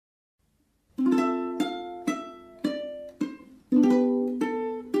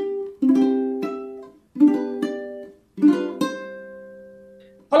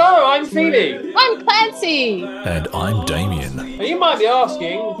Phoebe. I'm Clancy. And I'm Damien. Now you might be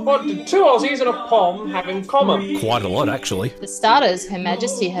asking, what do two Aussies and a POM have in common? Quite a lot, actually. For starters, Her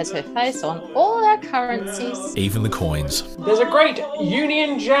Majesty has her face on all our currencies. Even the coins. There's a great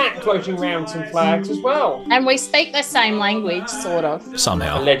Union Jack floating around some flags as well. And we speak the same language, sort of.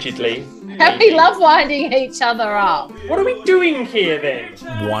 Somehow. Allegedly. And we love winding each other up. What are we doing here then?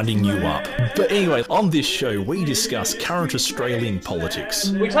 Winding you up. But anyway, on this show, we discuss current Australian politics,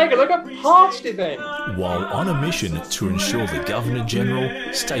 We take a look at past events. while on a mission to ensure the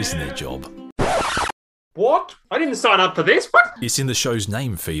Governor-General stays in their job. What? I didn't sign up for this. What? It's in the show's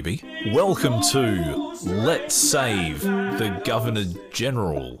name, Phoebe. Welcome to Let's Save the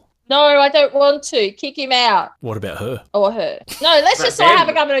Governor-General. No, I don't want to. Kick him out. What about her? Or her. No, let's just not have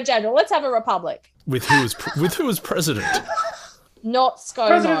a Governor General. Let's have a republic. With who as president? Not ScoMo.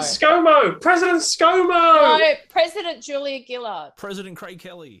 President ScoMo! President ScoMo! No, President Julia Gillard. President Craig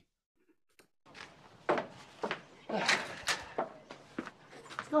Kelly.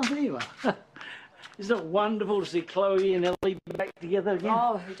 Oh, there you are. Isn't it wonderful to see Chloe and Ellie back together again?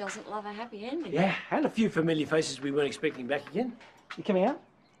 Oh, who doesn't love a happy ending? Yeah, and a few familiar faces we weren't expecting back again. You coming out?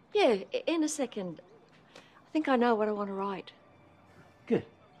 Yeah, in a second. I think I know what I want to write. Good.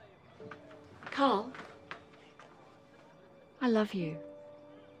 Carl, I love you.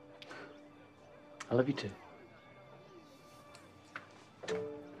 I love you too.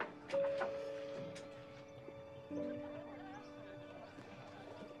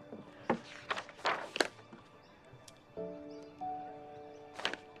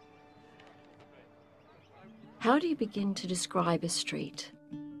 How do you begin to describe a street?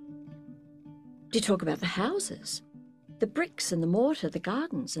 Do you talk about the houses, the bricks and the mortar, the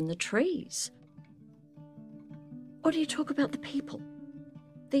gardens and the trees? Or do you talk about the people,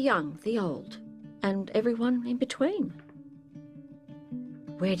 the young, the old, and everyone in between?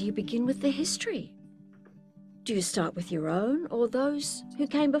 Where do you begin with the history? Do you start with your own or those who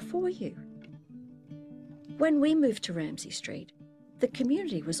came before you? When we moved to Ramsay Street, the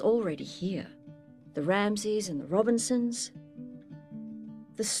community was already here. The Ramsays and the Robinsons.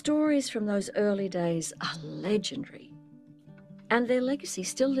 The stories from those early days are legendary, and their legacy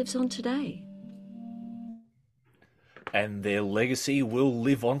still lives on today. And their legacy will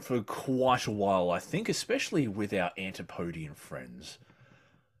live on for quite a while, I think, especially with our Antipodean friends.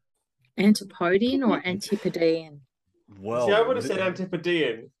 Antipodean or Antipodean? Well, See, I would have said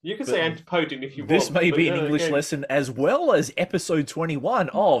Antipodean. You can say Antipodean if you want. This may be an English okay. lesson as well as episode 21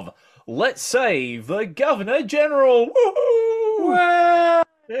 of Let's Save the Governor-General. Woohoo! Well,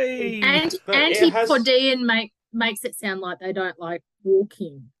 Hey. And But it has- Antipodean makes it sound like they don't like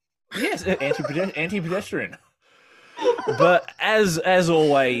walking. Yes, anti-pedestrian. But as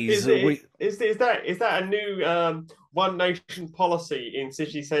always, is that a new One Nation policy in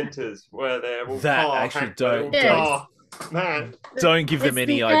city centres where they're all That car actually hacked, don't- they're all Yes. car- man. don't give them It's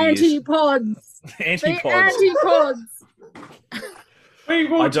any the ideas. Antipods. The Antipods. antipods. We I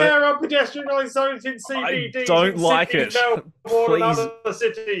will don't- tear up pedestrianised zones in CBD. I don't like it. Melbourne and Please. other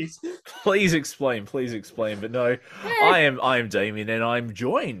cities. Please explain. But no, I am Damien, and I'm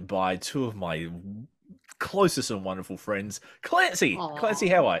joined by two of my closest and wonderful friends, Clancy. Aw. Clancy,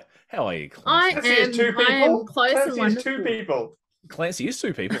 how are you, Clancy? I Clancy is two people. am close Clancy and is two wonderful. people. Clancy is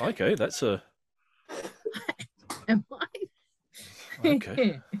two people. Okay, that's a Am I?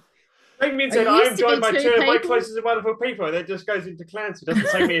 okay. Damien I said, used I'm to joined be by two two of my people. closest and wonderful people. And then just goes into Clancy. Doesn't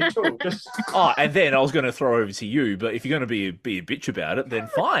say me at all. Just Oh, and then I was going to throw over to you, but if you're going to be a bitch about it, then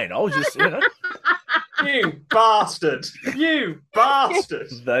fine. I'll just, you bastard. You bastard.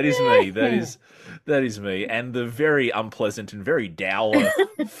 that is me. That is me, and the very unpleasant and very dour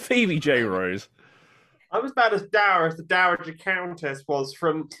Phoebe J. Rose. I'm about as dour as the Dowager Countess was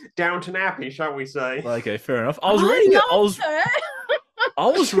from Downton Abbey, shall we say. Okay, fair enough. I was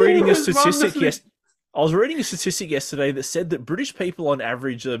reading a statistic. Wonderfully- I was reading a statistic yesterday that said that British people on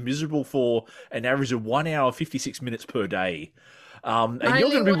average are miserable for an average of 1 hour 56 minutes per day. And you're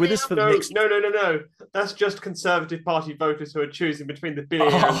going to be with us for the next. No. That's just Conservative Party voters who are choosing between the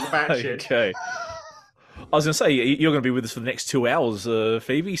billionaires and the batshit. Okay. I was going to say you're going to be with us for the next 2 hours,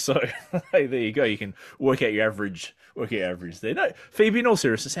 Phoebe. So hey, there you go. You can work out your average. There. No, Phoebe. In all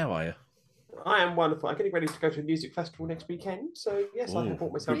seriousness, how are you? I am wonderful. I'm getting ready to go to a music festival next weekend. So yes, I have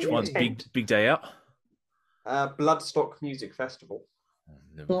bought myself Which a one's tent. big day out? Bloodstock Music Festival.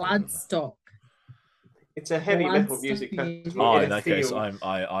 Bloodstock. It's a heavy metal Bloodstock music music. festival. Oh, in in a that case, field.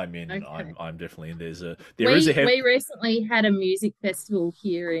 I'm in. Okay. I'm definitely in. There is a We recently had a music festival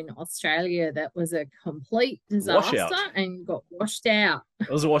here in Australia that was a complete disaster Washout. and got washed out. It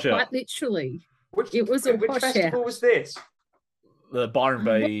was a washout. Quite literally. Which, It was a which washout. festival was this? The Byron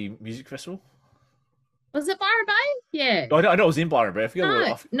Bay Music Festival. Was it Byron Bay? Yeah. I know it was in Byron Bay. I forget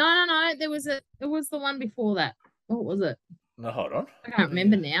what. No. It was the one before that. What was it? No, hold on. I can't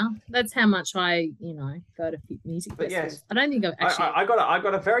remember now. That's how much I, go to music But festivals. yes, I don't think I've actually. I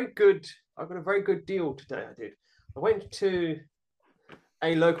got a very good deal today. I did. I went to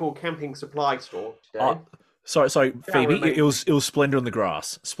a local camping supply store today. Sorry, Yeah, Phoebe. mate. It was Splendor in the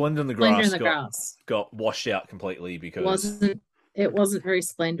Grass. Splendor in the Splendor Grass in the Grass. got washed out completely because It wasn't very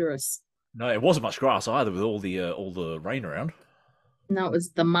splendorous. no, it wasn't much grass either with all the rain around. No, it was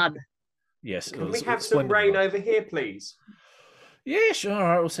the mud. Yes, Can we have some rain over here, please? Yeah, sure. All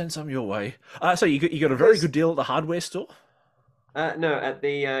right, we'll send some your way. So you got a very good deal at the hardware store. No, at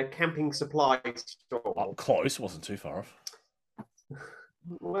the camping supply store. Oh, close, wasn't too far off.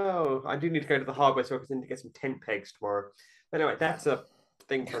 Well, I do need to go to the hardware store because I need to get some tent pegs tomorrow. Anyway, that's a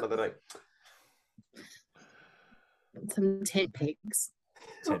thing for another day. Some tent pegs.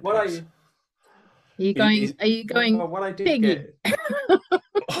 What are pegs. you? Are you going? Well, what I did piggy? get.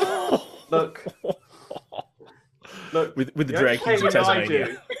 Look, with the the dragons only of pegging I Tasmania.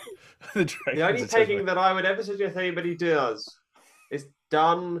 do- The the only pegging that I would ever suggest anybody does is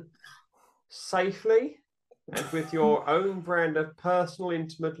done safely and with your own brand of personal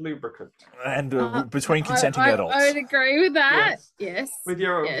intimate lubricant. And between consenting adults. I would agree with that. Yes. Yes. With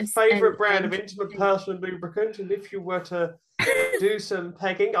your Yes, favourite and- brand of and- intimate personal lubricant, and if you were to do some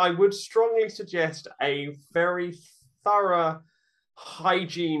pegging, I would strongly suggest a very thorough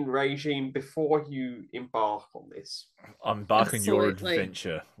hygiene regime before you embark on this. I'm embarking your Absolutely.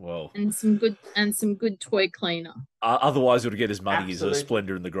 adventure. Well, and some good toy cleaner. otherwise it'll get as muddy as a Absolutely.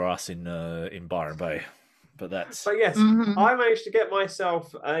 Splendor in the Grass in Byron Bay. But that's But yes, Mhm. I managed to get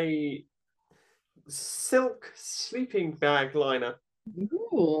myself a silk sleeping bag liner.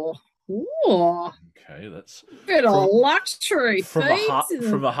 Ooh. okay. That's Bit of From- luxury.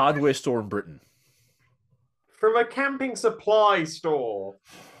 from a hardware store in Britain. From a camping supply store.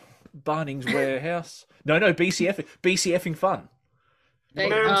 Bunnings Warehouse. No, BCFing fun.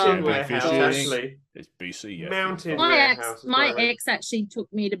 Mountain Oh, Warehouse, fishing. actually. It's BCF. Mountain My Warehouse. ex, is my where I went. ex actually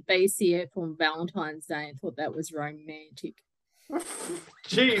took me to BCF on Valentine's Day and thought that was romantic.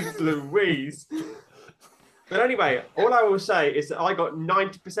 Jeez Louise. But anyway, all I will say is that I got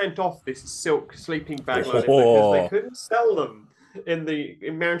 90% off this silk sleeping bag liner because they couldn't sell them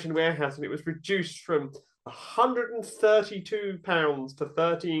in Mountain Warehouse, and it was reduced from £132 to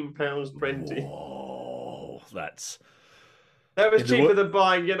 £13.20. Whoa, that's That was In the cheaper wo- than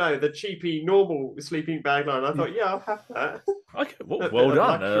buying, the cheapy normal sleeping bag liner. I thought, yeah, I'll have that. okay. Well, A well bit of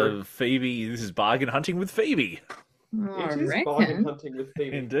done, luxury. Phoebe. This is bargain hunting with Phoebe. I It is bargain reckon. hunting with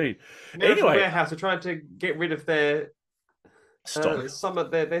Phoebe. Indeed. Mountain Anyway, Warehouse are trying to get rid of their stock. some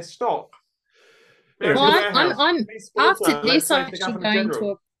of their stock. Well, Mountain I'm Warehouse, please sponsor after us. this, Let's I'm thank the actually government going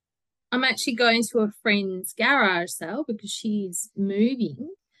general. I'm actually going to a friend's garage sale because she's moving,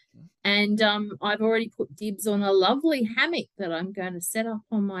 and I've already put dibs on a lovely hammock that I'm going to set up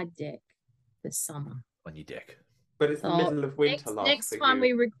on my deck this summer. On your deck. But it's the So middle of winter, love. Next for time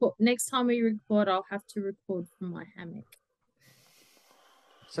you. Next time we record, I'll have to record from my hammock.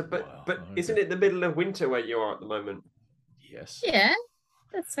 So, Wow, but okay. isn't it the middle of winter where you are at the moment? Yes. Yeah,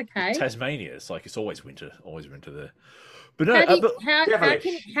 that's okay. Tasmania. It's always winter there. But no, How, do you- but how Devilish.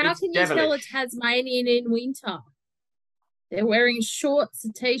 can It's you tell a devilish. Tasmanian in winter? They're wearing shorts,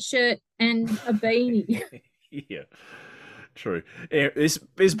 a t-shirt, and a beanie. yeah, true. There's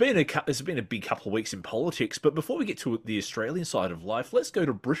been a big couple of weeks in politics, but before we get to the Australian side of life, let's go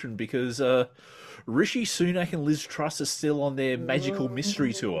to Britain because Rishi Sunak and Liz Truss are still on their magical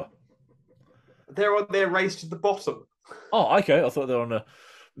mystery tour. They're on their race to the bottom. Oh, okay. I thought they were on a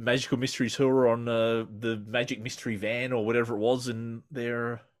magical mystery tour on the magic mystery van or whatever it was, and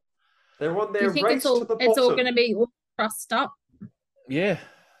They're on Do their you think race it's all to the bottom. going to be all trussed up? yeah.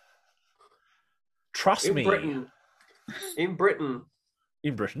 Trust in me. Britain. In Britain,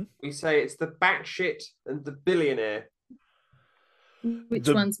 In Britain, we say it's the batshit and the billionaire. Which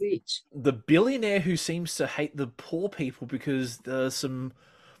The- one's which? the billionaire who seems to hate the poor people because there's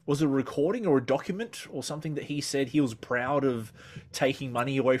was a recording or a document or something that he said he was proud of taking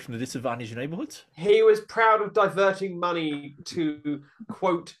money away from the disadvantaged neighborhoods. He was proud of diverting money to,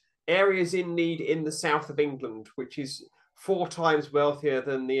 quote, areas in need in the south of England, which is 4 times wealthier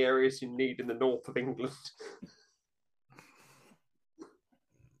than the areas in need in the north of England.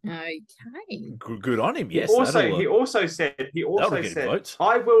 Okay. Good on him. Yes. he that'll, also said, that'll get him votes.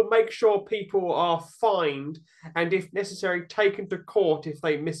 I will make sure people are fined and, if necessary, taken to court if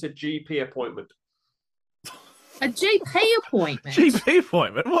they miss a GP appointment. A GP appointment. GP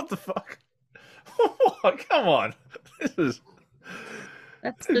appointment. What the fuck? Come on. This is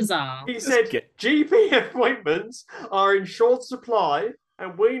That's bizarre. He said GP appointments are in short supply,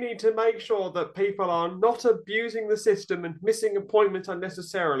 and we need to make sure that people are not abusing the system and missing appointments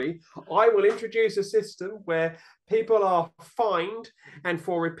unnecessarily. I will introduce a system where people are fined, and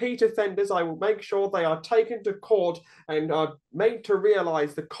for repeat offenders, I will make sure they are taken to court and are made to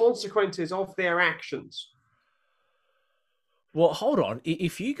realize the consequences of their actions. Well, hold on.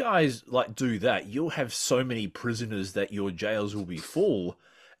 If you guys like do that, you'll have so many prisoners that your jails will be full,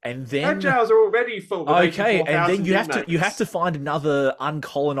 and then Our jails are already full. With okay, and then you inmates. have to find another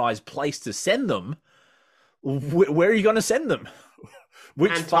uncolonized place to send them. Where are you going to send them?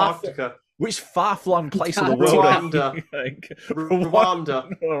 Antarctica. Which far-flung place of the world? Rwanda.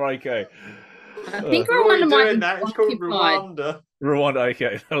 Rwanda. Okay. I think We're already Rwanda might doing be that. It's called occupied. Rwanda. Rwanda.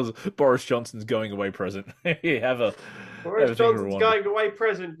 Okay, that was Boris Johnson's going away present. You have a Boris Johnson's going away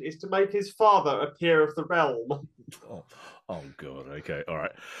present is to make his father a peer of the realm. Oh God. Okay. All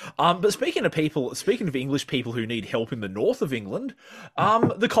right. But speaking of English people who need help in the north of England,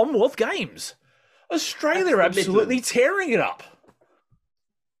 the Commonwealth Games, Australia are absolutely tearing it up.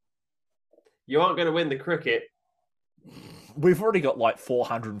 You aren't going to win the cricket. We've already got like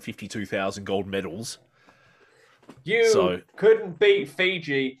 452,000 gold medals. You couldn't beat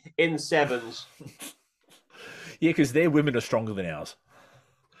Fiji in sevens. Yeah, because their women are stronger than ours.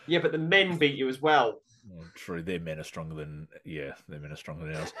 Yeah, but the men beat you as well. Oh, true, their men are stronger than ours.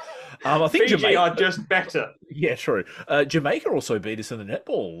 I think Fiji Jamaica are just better. Yeah, true. Jamaica also beat us in the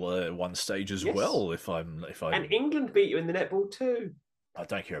netball at one stage as well. And England beat you in the netball too. I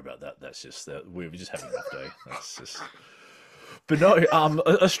don't care about that. That's just that we were just having a rough day. That's just. But no,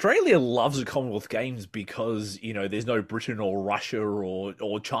 Australia loves the Commonwealth Games because there's no Britain or Russia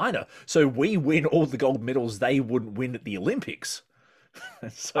or China, so we win all the gold medals they wouldn't win at the Olympics.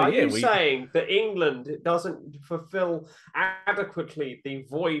 So, are you saying that England doesn't fulfil adequately the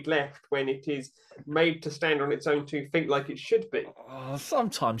void left when it is made to stand on its own 2 feet like it should be?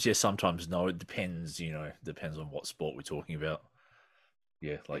 Sometimes yes, sometimes no. It depends. Depends on what sport we're talking about.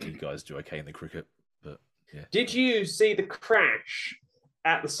 Yeah, like you guys do okay in the cricket, but yeah. Did you see the crash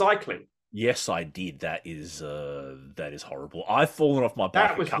at the cycling? Yes, I did. That is horrible. I've fallen off my bike.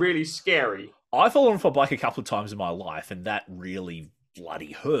 That was really scary. I've fallen off my bike a couple of times in my life, and that really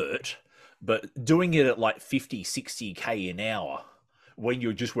bloody hurt. But doing it at like 50, 60k an hour when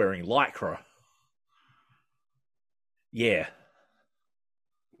you're just wearing Lycra. Yeah.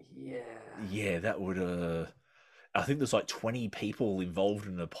 Yeah, that would I think there's like 20 people involved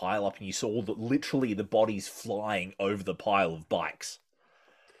in a pile up, and you saw literally the bodies flying over the pile of bikes.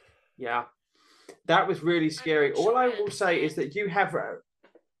 Yeah, that was really scary. All I will say is that you have a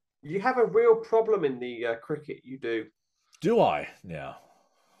real problem in the cricket. You do. Do I now?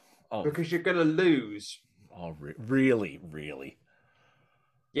 Oh, because you're going to lose. Oh, really, really?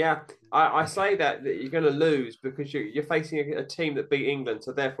 Yeah, I say that you're going to lose because you're facing a team that beat England,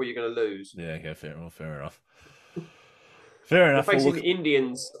 so therefore you're going to lose. Yeah, okay, fair enough. Fair enough. You're facing the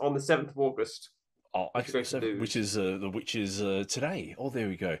Indians on the 7th of August. Oh, which is today. Oh, there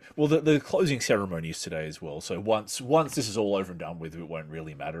we go. Well, the closing ceremony is today as well. So once this is all over and done with, it won't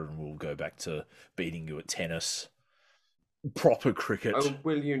really matter, and we'll go back to beating you at tennis, proper cricket. Oh,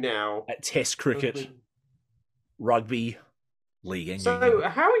 will you now? At Test cricket, rugby, league. And so,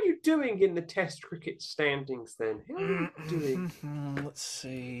 how are you doing in the Test cricket standings then? How are you doing? Let's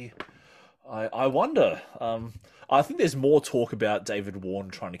see. I wonder. I think there's more talk about David Warne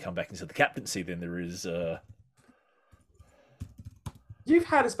trying to come back into the captaincy than there is. You've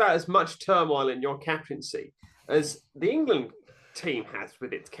had about as much turmoil in your captaincy as the England team has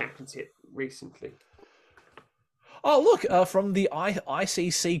with its captaincy recently. Oh, look, from the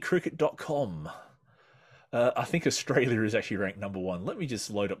ICCcricket.com. I think Australia is actually ranked number 1. Let me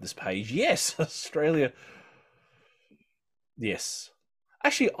just load up this page. Yes, Australia. Yes.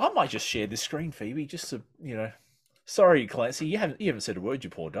 Actually, I might just share this screen, Phoebe, just to, Sorry, Clancy, you haven't said a word,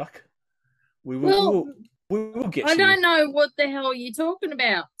 you poor duck. We will get I don't know what the hell you're talking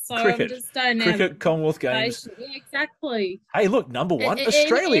about. So cricket. I'm just don't Cricket, Commonwealth Games. Yeah, exactly. Hey, look, number 1,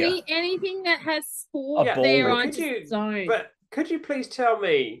 Australia. Anything that has sport there, I just don't. But could you please tell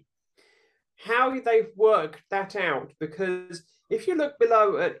me how they've worked that out? Because if you look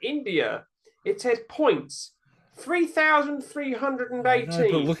below at India, it says points.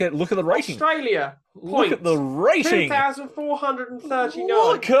 3,318. But look at the rating. Australia. Points. Look at the rating. 2,439.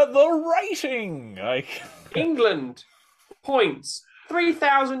 Look at the rating. England. Points.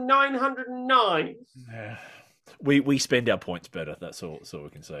 3,909. Yeah. We spend our points better. That's all we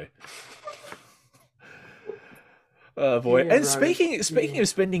can say. Oh boy! Yeah, And right. speaking of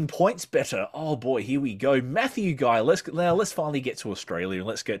spending points better, oh boy, here we go, Matthew Guy. Let's finally get to Australia and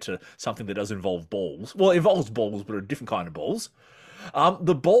let's get to something that does involve balls. Well, it involves balls, but a different kind of balls.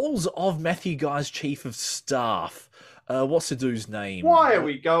 The balls of Matthew Guy's chief of staff. What's the dude's name? Why are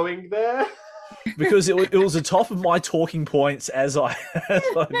we going there? Because it was the top of my talking points as I.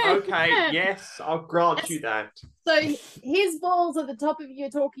 Okay, yes, I'll grant you that. So his balls are the top of your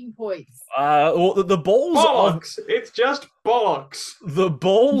talking points. Well, the balls Bollocks! It's just bollocks. of the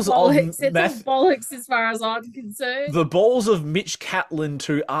balls Bollocks. of It's all bollocks as far as I'm concerned. the balls of Mitch Catlin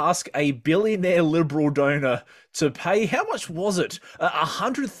to ask a billionaire Liberal donor to pay, how much was it?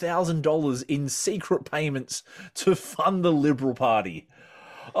 $100,000 in secret payments to fund the Liberal Party.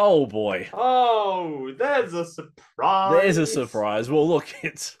 Oh boy. Oh, there's a surprise. There's a surprise. Well, look,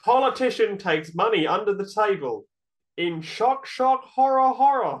 it's Politician takes money under the table. In shock, shock, horror,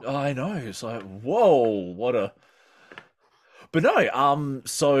 horror. I know. It's like, whoa, what a. But no,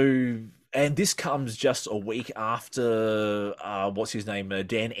 so, and this comes just a week after, what's his name,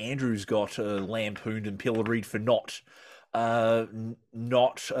 Dan Andrews got lampooned and pilloried for not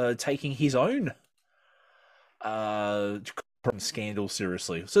taking his own scandal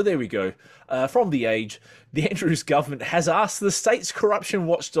seriously. So there we go. From The Age, the Andrews government has asked the state's corruption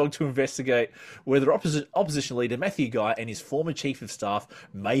watchdog to investigate whether opposition leader Matthew Guy and his former chief of staff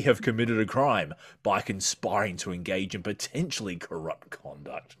may have committed a crime by conspiring to engage in potentially corrupt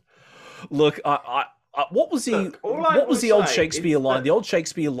conduct. Look, what was the old Shakespeare line? The old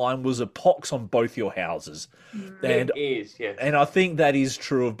Shakespeare line was a pox on both your houses. It is, yes. And I think that is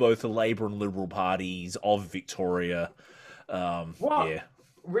true of both the Labour and Liberal parties of Victoria. What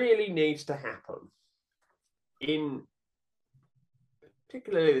really needs to happen in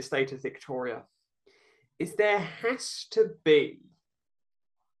particularly the state of Victoria is there has to be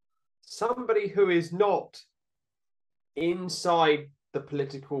somebody who is not inside the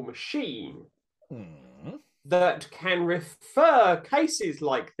political machine that can refer cases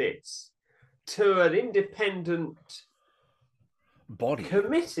like this to an independent body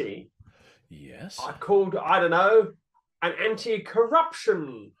committee. Yes. Called, I don't know, an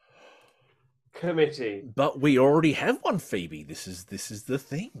anti-corruption committee. But we already have one, Phoebe. This is the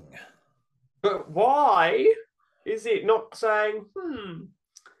thing. But why is it not saying,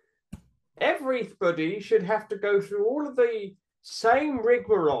 everybody should have to go through all of the same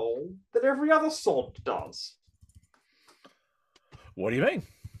rigmarole that every other sod does? What do you mean?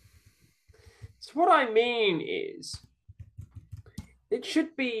 So what I mean is, it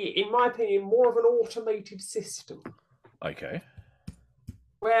should be, in my opinion, more of an automated system. Okay.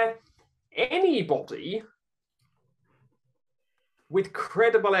 Where anybody with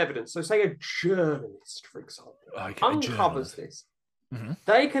credible evidence, so say a journalist, for example, uncovers this,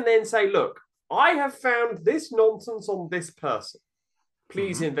 they can then say, look, I have found this nonsense on this person.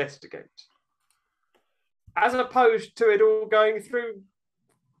 Please investigate. As opposed to it all going through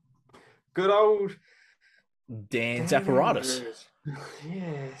good old Dan's apparatus.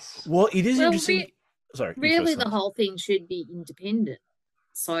 Yes. Well, it is interesting. Sorry. Really, the whole thing should be independent.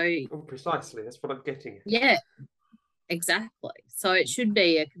 So precisely, that's what I'm getting at. Yeah, exactly. So it should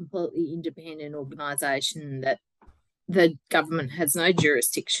be a completely independent organisation that the government has no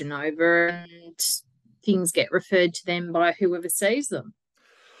jurisdiction over, and things get referred to them by whoever sees them.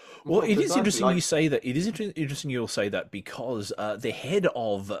 Well, it is interesting you say that. It is interesting you'll say that because the head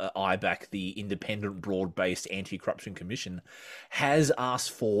of IBAC, the Independent Broad-Based Anti-Corruption Commission, has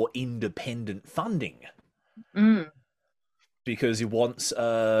asked for independent funding. Because he wants,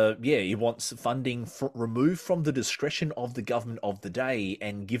 funding removed from the discretion of the government of the day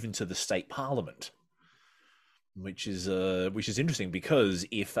and given to the state parliament. Which is interesting because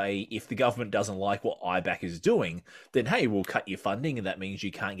if the government doesn't like what IBAC is doing, then hey, we'll cut your funding, and that means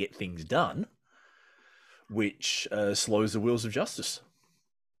you can't get things done, which slows the wheels of justice.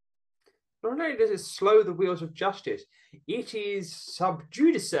 Not only does it slow the wheels of justice, it is sub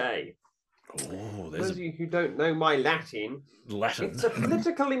judice. Oh, those of you who don't know my Latin, Latin. It's a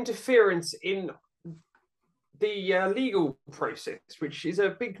political interference in the legal process, which is a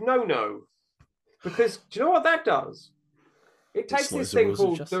big no-no. Because do you know what that does? It takes this thing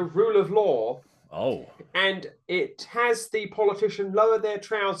called the rule of law. Oh. And it has the politician lower their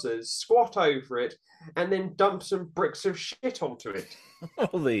trousers, squat over it, and then dump some bricks of shit onto it.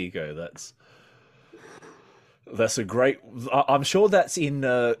 Well, there you go. That's a great... I'm sure that's in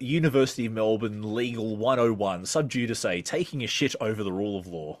University of Melbourne Legal 101, sub judice, taking a shit over the rule of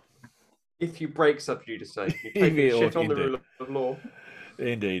law. If you break sub judice, you take a shit on the rule of law.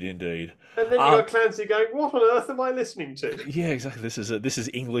 Indeed. And then you got Clancy going, what on earth am I listening to? Yeah, exactly. This is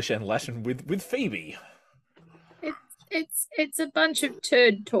English and Latin with Phoebe. It's a bunch of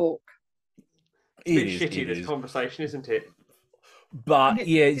turd talk. It's a bit It shitty, this is. conversation, isn't it? But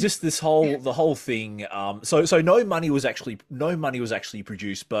yeah, just the whole thing. So no money was actually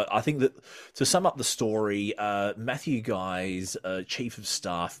produced. But I think that to sum up the story, Matthew Guy's chief of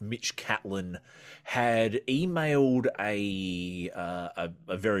staff, Mitch Catlin, had emailed a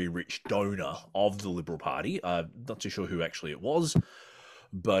very rich donor of the Liberal Party. Not too sure who actually it was,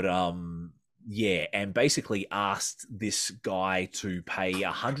 but yeah, and basically asked this guy to pay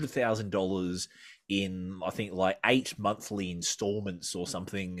 $100,000 in, I think, like 8 monthly installments or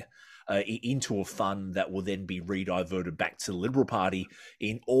something into a fund that will then be rediverted back to the Liberal Party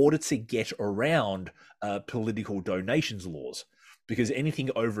in order to get around political donations laws. Because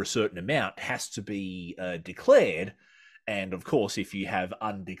anything over a certain amount has to be declared. And of course, if you have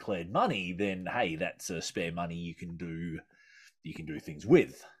undeclared money, then hey, that's spare money you can do things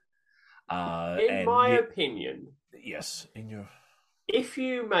with. In my opinion, yes, in your... if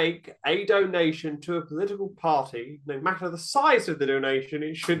you make a donation to a political party, no matter the size of the donation,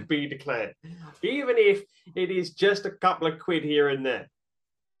 it should be declared, even if it is just a couple of quid here and there.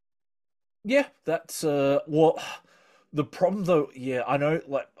 Yeah, that's what the problem, though. Yeah, I know.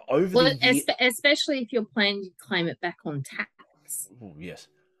 Like especially if you're planning to claim it back on tax. Oh, yes.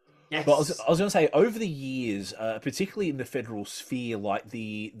 Yes. But I was going to say, over the years, particularly in the federal sphere, like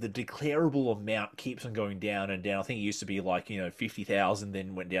the declarable amount keeps on going down and down. I think it used to be like 50,000,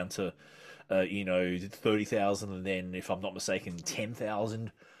 then went down to 30,000, and then, if I'm not mistaken,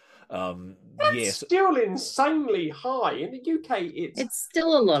 10,000. That's still insanely high. In the UK, it's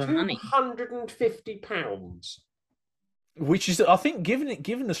still a lot of money. £250. Which is, I think,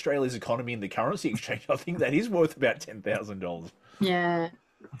 given Australia's economy and the currency exchange, I think that is worth about $10,000. Yeah.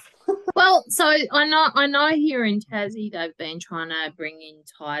 Well, so I know here in Tassie they've been trying to bring in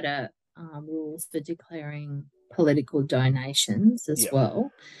tighter rules for declaring political donations as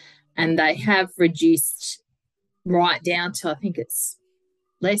well, and they have reduced right down to, I think it's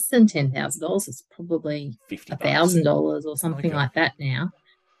less than $10,000. It's probably $1,000 or something like that now.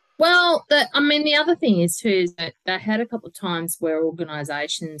 Well, the other thing is too is that they had a couple of times where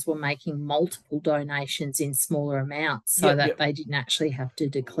organisations were making multiple donations in smaller amounts so that they didn't actually have to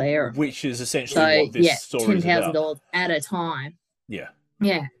declare them. Which is essentially what this story is about. $10,000 at a time. Yeah.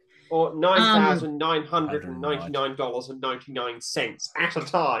 Yeah. Or $9,999.99 at a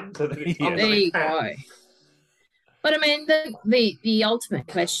time. So that it's there you go. But I mean, the ultimate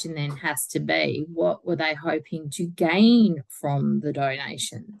question then has to be, what were they hoping to gain from the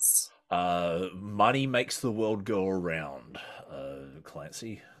donations? Money makes the world go around,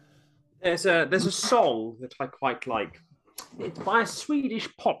 Clancy. There's a song that I quite like. It's by a Swedish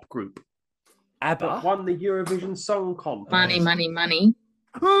pop group. ABBA? That won the Eurovision Song Contest. Money, money, money.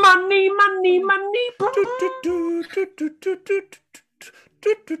 Money, money, money.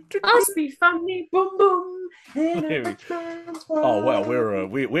 Must be funny, boom, boom. Oh wow,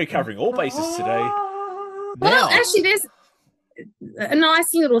 we're covering all bases today. Well, actually, there's a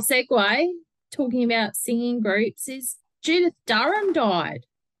nice little segue talking about singing groups. Is Judith Durham died?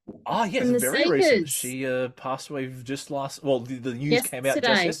 Oh yes, very recent. She passed away just last. Well, the news came out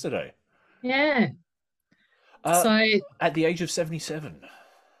just yesterday. Yeah. So at the age of 77.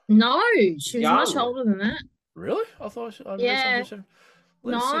 No, she was much older than that. Really? I thought. Yeah.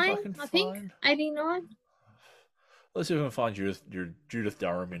 Let's see if I can think 89. Let's see if I can find Judith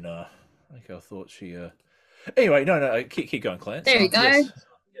Durham in. I think I thought she. Anyway, no, keep going, Clarence. There you go. Yes.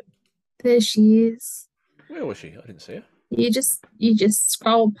 There she is. Where was she? I didn't see her. You just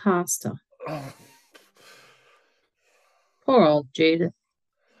scrolled past her. Oh. Poor old Judith.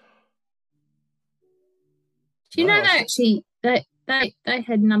 Do you know that actually they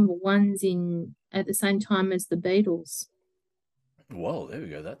had number ones in at the same time as the Beatles? Well, there we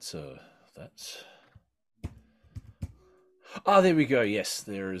go. That's. Oh, there we go. Yes,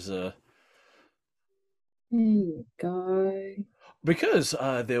 there is a. There you go. Because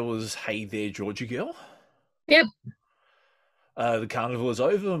there was Hey There, Georgia Girl. Yep. The carnival is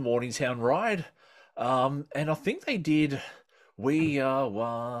over, Morningtown Ride. And I think they did We Are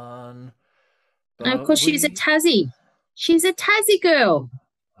One. Of course, she's a Tassie. She's a Tassie girl.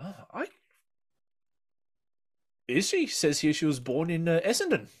 Is she? Says here she was born in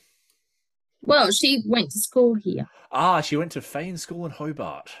Essendon. Well, she went to school here. Ah, she went to Fane School in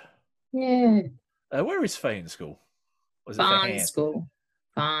Hobart. Yeah. Where is Fane School? Barn School.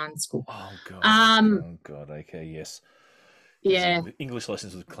 Barn School. Oh god. Oh god. Okay. Yes. Yeah. English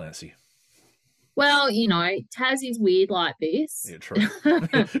lessons with Clancy. Well, Tassie's weird like this. Yeah. True.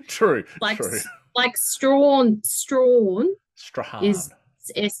 True. True. Like Strawn. Strahan is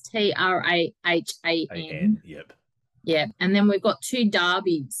STRAHAN. Yep. Yeah, and then we've got two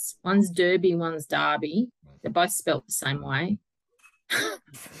derbies. One's Derby, one's Derby. They're both spelt the same way.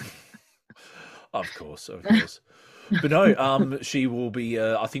 Of course. But no, she will be.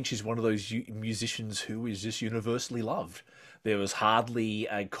 I think she's one of those musicians who is just universally loved. There was hardly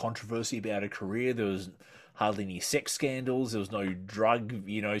a controversy about her career. There was hardly any sex scandals. There was no drug.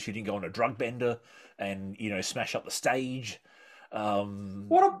 She didn't go on a drug bender and smash up the stage.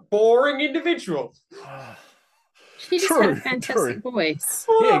 What a boring individual. She just had a fantastic voice.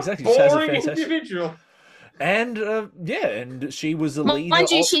 Yeah, exactly. What a She has a boring fantastic individual. And and she was the leader. Mind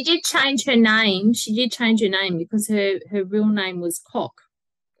you, she did change her name. She did change her name because her real name was Cock.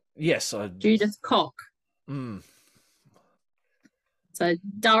 Yes, Judith Cock. Mm. So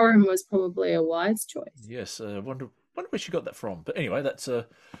Durham was probably a wise choice. Yes, wonder where she got that from. But anyway, that's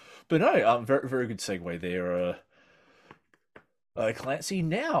But no, very very good segue there. Clancy.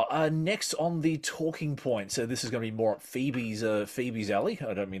 Now, next on the talking point. So this is going to be more up Phoebe's alley.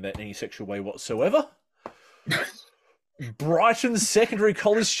 I don't mean that in any sexual way whatsoever. Brighton secondary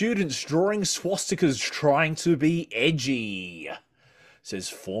college students drawing swastikas trying to be edgy, says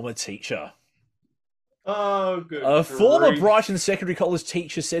former teacher. Oh, good. A former grief. Brighton secondary college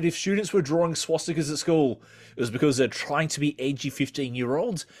teacher said if students were drawing swastikas at school, it was because they're trying to be edgy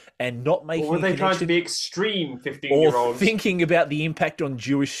 15-year-olds and not making Or were they a trying to connection be extreme or 15-year-olds? thinking about the impact on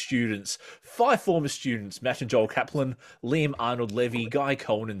Jewish students. 5 former students, Matt and Joel Kaplan, Liam Arnold Levy, Guy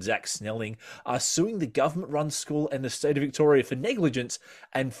Cohen and Zach Snelling, are suing the government-run school and the state of Victoria for negligence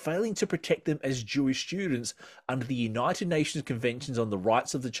and failing to protect them as Jewish students under the United Nations Conventions on the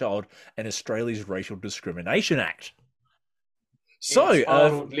Rights of the Child and Australia's Racial Discrimination Act. So, It's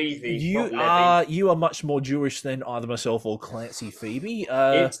Arnold Levy, you not Levy. are much more Jewish than either myself or Clancy Phoebe.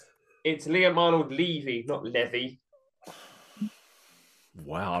 It's Liam Arnold Levy, not Levy.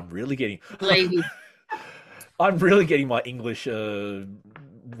 Wow, I'm really getting Levy. I'm really getting my English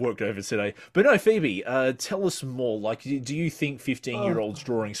worked over today. But no, Phoebe, tell us more. Like, do you think 15-year-olds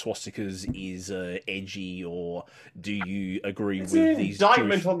drawing swastikas is edgy, or do you agree It's with an these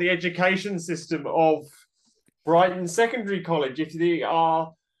indictment Jewish... on the education system of Brighton Secondary College if they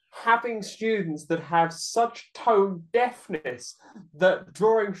are having students that have such tone deafness that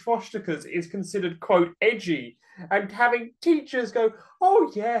drawing swastikas is considered, quote, edgy, and having teachers go,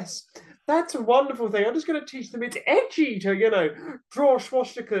 oh, yes, that's a wonderful thing. I'm just going to teach them it's edgy to, draw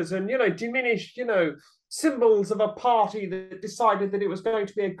swastikas and, diminish, symbols of a party that decided that it was going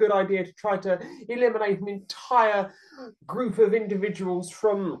to be a good idea to try to eliminate an entire group of individuals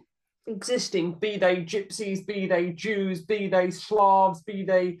from existing, be they gypsies, be they Jews, be they Slavs, be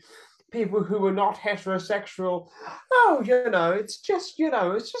they people who were not heterosexual. Oh, it's just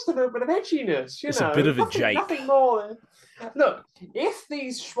a little bit of edginess, It's a bit of a jape. Nothing more. Look, if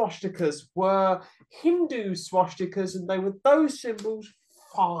these swastikas were Hindu swastikas and they were those symbols,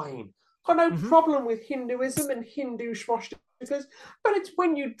 fine. Got no problem with Hinduism and Hindu swastikas, but it's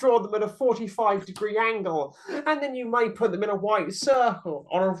when you draw them at a 45-degree angle, and then you may put them in a white circle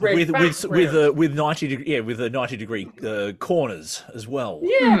on a red background. with 90-degree corners as well.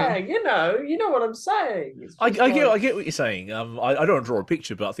 Yeah, you know what I'm saying. I get what you're saying. I don't want to draw a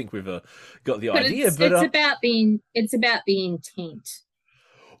picture, but I think we've got the idea. It's about the intent.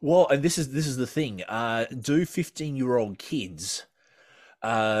 Well, and this is the thing. Do 15-year-old kids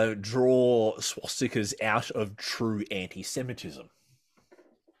draw swastikas out of true anti-Semitism?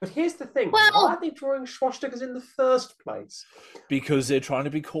 But here's the thing. Well, why are they drawing swastikas in the first place? Because they're trying to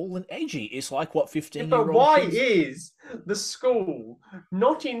be cool and edgy. It's like what 15-year-old But why kids... is the school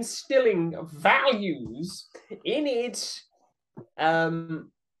not instilling values in its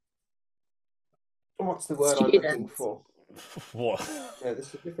what's the word I'm looking for? What? Yeah,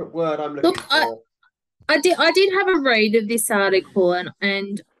 there's a different word I'm looking for. I did have a read of this article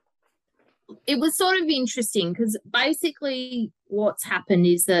and it was sort of interesting because basically what's happened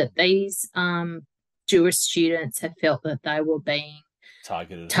is that these Jewish students have felt that they were being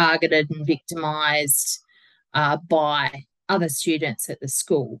targeted and victimized by other students at the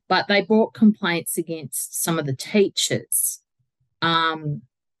school, but they brought complaints against some of the teachers. And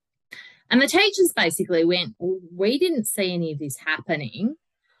the teachers basically went, well, we didn't see any of this happening.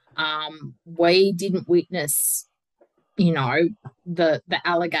 We didn't witness, the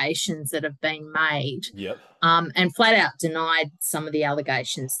allegations that have been made. Yep. And flat out denied some of the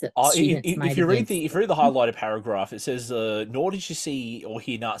allegations that students made. If you read the highlighted paragraph, it says, nor did you see or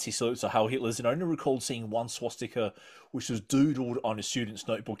hear Nazi salutes or Heil Hitlers, and only recalled seeing one swastika which was doodled on a student's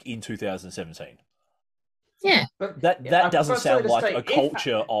notebook in 2017. Yeah. But that doesn't sound like a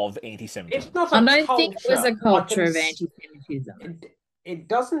culture of anti-Semitism. It's not I don't think it was a culture of anti-Semitism. It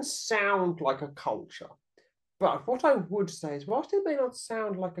doesn't sound like a culture. But what I would say is, whilst it may not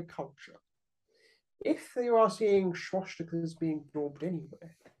sound like a culture, if you are seeing swastikas being daubed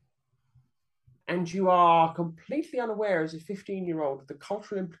anywhere, and you are completely unaware as a 15-year-old of the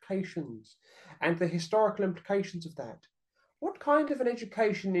cultural implications and the historical implications of that, what kind of an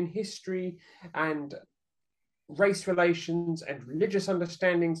education in history and race relations and religious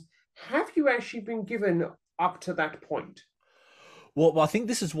understandings have you actually been given up to that point? Well, I think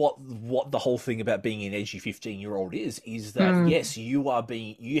this is what the whole thing about being an edgy 15-year-old is that yes, you have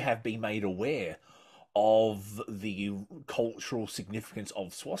been made aware of the cultural significance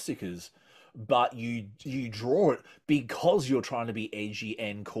of swastikas, but you draw it because you're trying to be edgy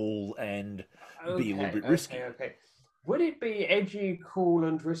and cool and be a little bit risky. Okay. Would it be edgy, cool,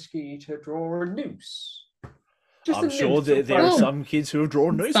 and risky to draw a noose? I'm sure there are some kids who have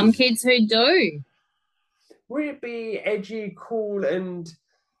drawn nooses. Some kids who do. Would it be edgy, cool, and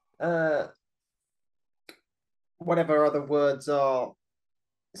whatever other words are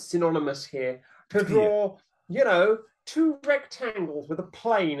synonymous here, to draw, two rectangles with a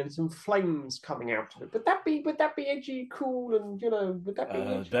plane and some flames coming out of it? Would that be edgy, cool, and would that be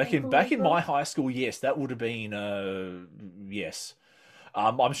edgy, back in my high school? Yes, that would have been yes.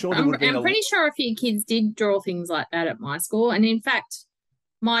 I'm sure there would have been. I'm pretty sure a few kids did draw things like that at my school, and in fact,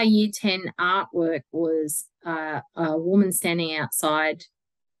 my Year 10 artwork was a woman standing outside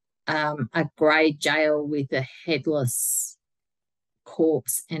a grey jail with a headless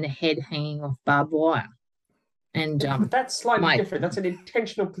corpse and a head hanging off barbed wire. And that's slightly different. That's an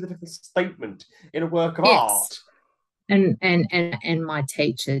intentional political statement in a work of art. And my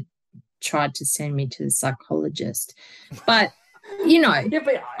teacher tried to send me to the psychologist, but I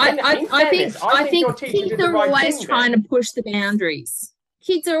think kids are always trying to push the boundaries.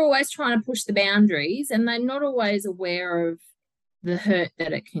 Kids are always trying to push the boundaries, and they're not always aware of the hurt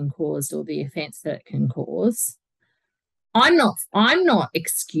that it can cause or the offence that it can cause. I'm not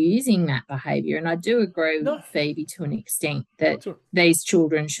excusing that behaviour, and I do agree with Phoebe to an extent that these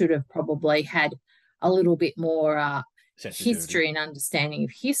children should have probably had a little bit more history and understanding of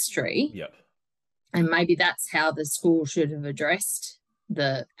history. Yep. And maybe that's how the school should have addressed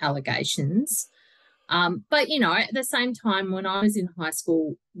the allegations. But, at the same time, when I was in high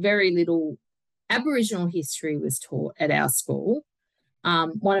school, very little Aboriginal history was taught at our school.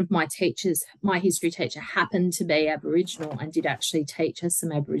 One of my teachers, my history teacher, happened to be Aboriginal and did actually teach us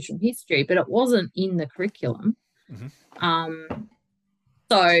some Aboriginal history, but it wasn't in the curriculum. Mm-hmm.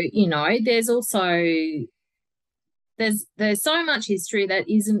 So, there's also there's so much history that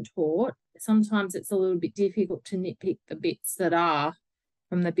isn't taught. Sometimes it's a little bit difficult to nitpick the bits that are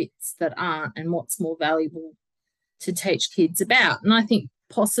from the bits that aren't and what's more valuable to teach kids about. And I think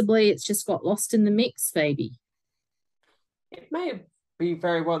possibly it's just got lost in the mix, Phoebe. It may be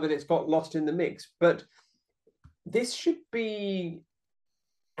very well that it's got lost in the mix, but this should be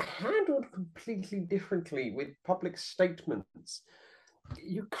handled completely differently with public statements.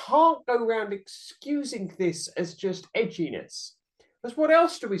 You can't go around excusing this as just edginess. Because what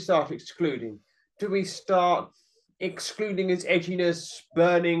else do we start excluding? Do we start excluding as edginess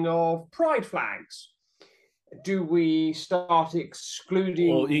burning of pride flags? Do we start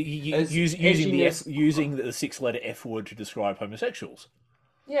excluding using the 6-letter F word to describe homosexuals?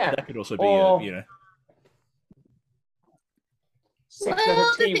 Yeah, that could also be 6-letter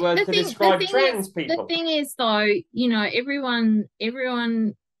T word to describe trans people. The thing is, though, everyone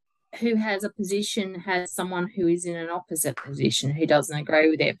who has a position has someone who is in an opposite position who doesn't agree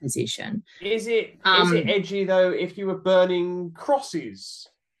with their position. Is it edgy, though, if you were burning crosses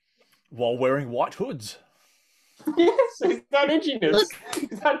while wearing white hoods? Yes, is that edginess? Look,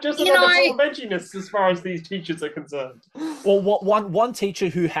 is that just another form of edginess as far as these teachers are concerned? Well, one teacher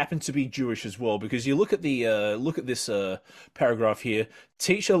who happened to be Jewish as well, because you look at this paragraph here.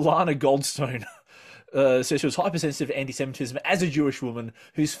 Teacher Lana Goldstone says she was hypersensitive to anti-Semitism as a Jewish woman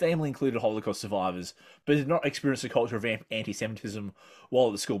whose family included Holocaust survivors, but did not experience a culture of anti-Semitism while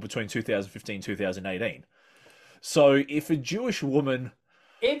at the school between 2015 and 2018. So if a Jewish woman...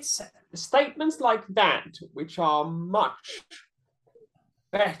 It's statements like that which are much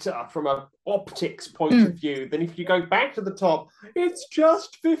better from an optics point of view than if you go back to the top, it's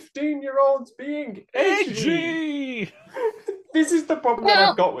just 15-year-olds being edgy. This is the problem that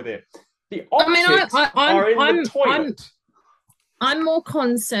I've got with it. The optics are in the toilet. I'm more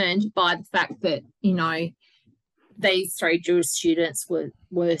concerned by the fact that, these 3 Jewish students were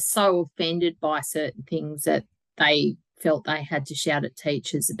so offended by certain things that they felt they had to shout at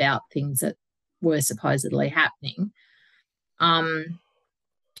teachers about things that were supposedly happening.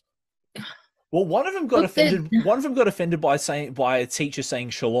 Well, one of them got Look, offended. One of them got offended by a teacher saying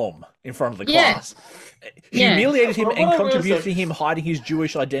shalom in front of the Yeah. class, Yeah. humiliated him Well, and what I will contributed say- to him hiding his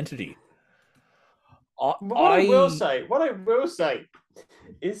Jewish identity. What I will say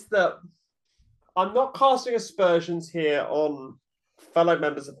is that I'm not casting aspersions here on fellow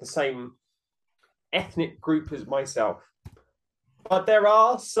members of the same ethnic group as myself, but there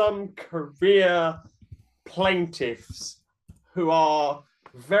are some career plaintiffs who are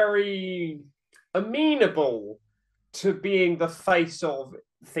very amenable to being the face of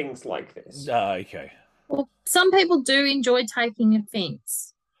things like this. Okay. Well, some people do enjoy taking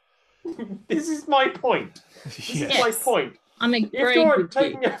offence. This is my point. This is Yes. my point. I'm If agreeing you're with you.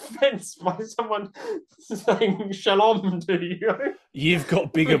 taking offence by someone saying shalom to you, You've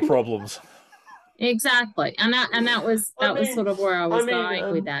got bigger problems. Exactly, and that was I mean- sort of where I was I mean,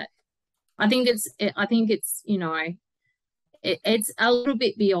 going with that. I think it's it's a little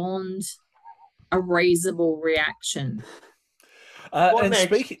bit beyond a reasonable reaction. what And next?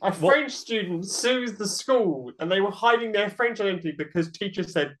 speaking, A French student sues the school, and they were hiding their French identity because teacher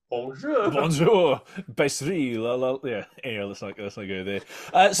said bonjour. bonjour, besserie, la la. Yeah. Anyway, let's not go there.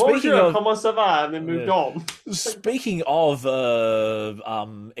 Speaking Bonjour, of, comment ça va? And then moved on. Speaking of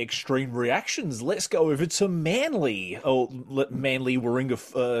extreme reactions, let's go over to Manly. Manly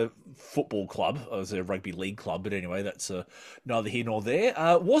Warringah Football Club. It was a rugby league club, but anyway, that's neither here nor there.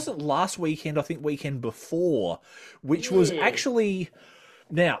 Wasn't last weekend, I think weekend before, which was actually...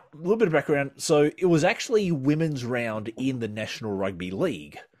 Now, a little bit of background. So it was actually women's round in the National Rugby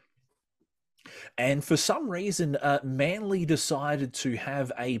League. And for some reason, Manly decided to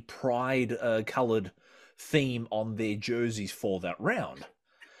have a pride-coloured theme on their jerseys for that round.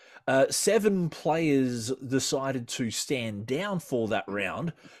 7 players decided to stand down for that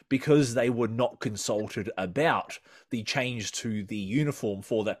round because they were not consulted about the change to the uniform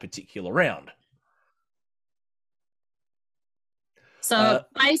for that particular round. So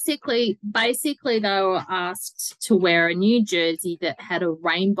basically, they were asked to wear a new jersey that had a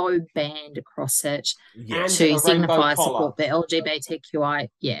rainbow band across it Yes. to a signify rainbow support for LGBTQI.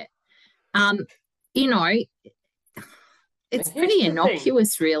 Yeah, you know, it's Here's pretty the thing.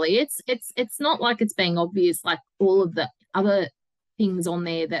 innocuous, really. It's not like it's being obvious like all of the other things on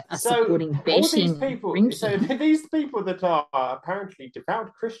there that are supporting all these betting. people, Drinking. these people that are apparently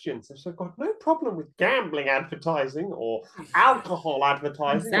devout Christians have got no problem with gambling advertising or alcohol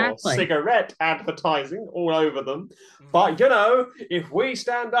advertising Exactly. or cigarette advertising all over them. But if we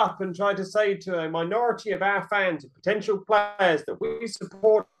stand up and try to say to a minority of our fans and potential players that we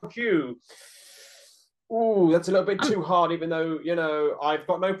support you, ooh, that's a little bit too hard, even though, I've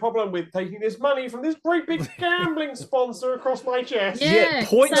got no problem with taking this money from this great big gambling sponsor across my chest. Yeah,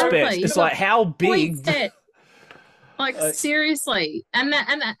 points exactly. bet. It's like, how big? PointsBet. Like seriously, and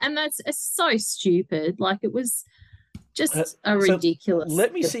that's so stupid. Like it was just a So ridiculous.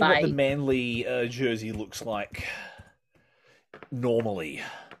 Let me see what the debate. Manly jersey looks like normally.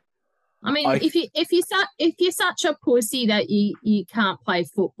 I mean, if you're such a pussy that you can't play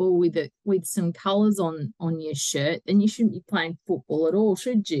football with some colours on your shirt, then you shouldn't be playing football at all,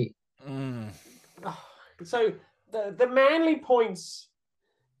 should you? So the Manly Points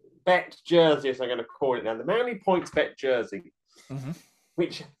Bet jersey, as I'm going to call it now, the Manly Points Bet jersey,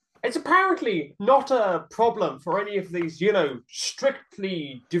 which is apparently not a problem for any of these,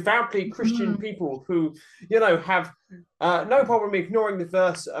 strictly, devoutly Christian people who, have no problem ignoring the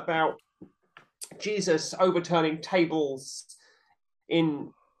verse about Jesus overturning tables in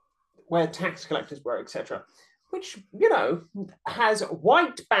where tax collectors were, etc., which, has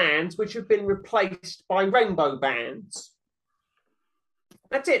white bands which have been replaced by rainbow bands.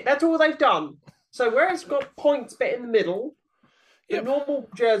 That's it. That's all they've done. So where it's got points bit in the middle, the normal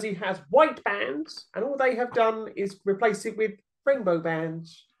jersey has white bands, and all they have done is replace it with rainbow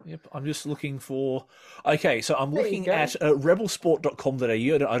bands. Yep, I'm just looking for... Okay, so I'm There you looking go. at rebelsport.com.au.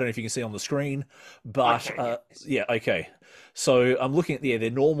 I don't know if you can see on the screen, but yeah, okay. So I'm looking at, their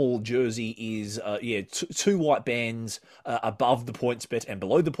normal jersey is, two white bands above the points bet and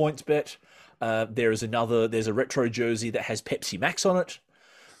below the points bet. There's a retro jersey that has Pepsi Max on it.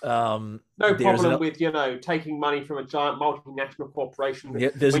 No problem with, taking money from a giant multinational corporation. Yeah,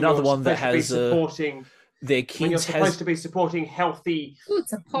 there's another one that has... supporting... Their when you're kids supposed to be supporting healthy... Ooh,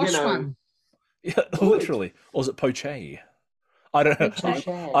 it's a posh one. Yeah, literally. Or is it poche? I don't know.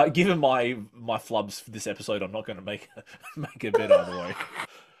 Poche. Given my flubs for this episode, I'm not going to make a bet either way.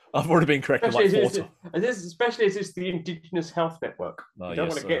 I've already been corrected like 4 times. Especially as it's the Indigenous Health Network. Oh, You don't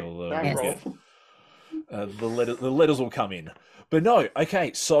yes, want to get so, that we'll wrong. the letters will come in. But no,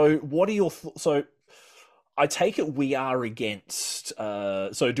 okay, so what are your... So I take it we are against.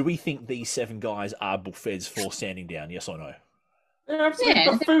 So, do we think these 7 guys are bullfeds for standing down? Yes or no? They're absolute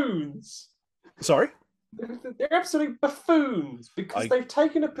Yeah. buffoons. Sorry. They're absolute buffoons because they've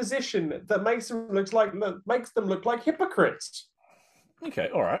taken a position that makes them look like hypocrites. Okay,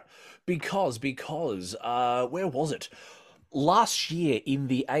 all right. Because where was it? Last year in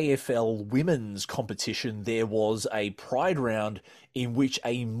the AFL women's competition, there was a pride round in which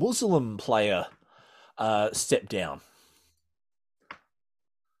a Muslim player stepped down.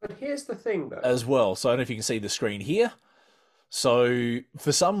 But here's the thing, though. As well. So I don't know if you can see the screen here. So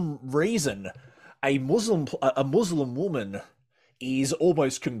for some reason, a Muslim woman is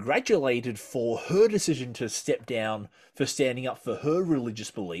almost congratulated for her decision to step down for standing up for her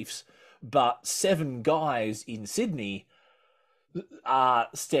religious beliefs, but 7 guys in Sydney are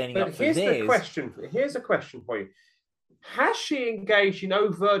standing up for theirs. Here's a question for you. Has she engaged in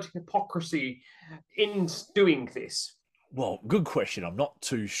overt hypocrisy in doing this? Well, good question. I'm not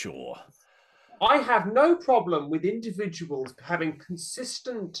too sure. I have no problem with individuals having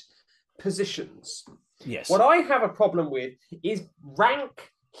consistent positions. Yes. What I have a problem with is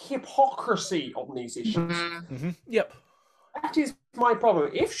rank hypocrisy on these issues. Mm-hmm. Yep. That is my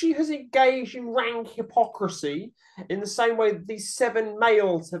problem. If she has engaged in rank hypocrisy in the same way that these 7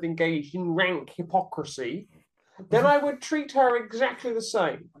 males have engaged in rank hypocrisy, then I would treat her exactly the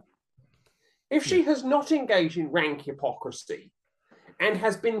same. If she has not engaged in rank hypocrisy and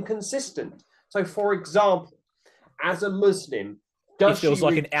has been consistent, so for example, as a Muslim, does she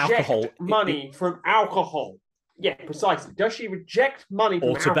reject money from alcohol? Yeah, precisely. Does she reject money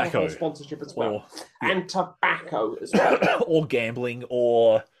from alcohol sponsorship as well? And tobacco as well? Or gambling,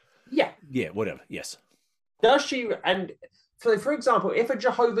 or... Yeah, whatever, yes. Does she... And so, for example, if a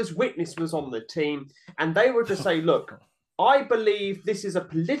Jehovah's Witness was on the team and they were to say, look, I believe this is a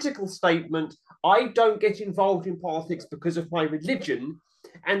political statement, I don't get involved in politics because of my religion,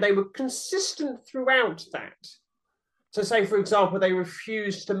 and they were consistent throughout that. So say, for example, they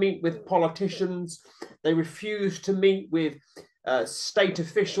refused to meet with politicians, they refused to meet with state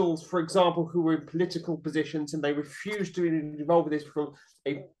officials, for example, who were in political positions, and they refused to be involved with this from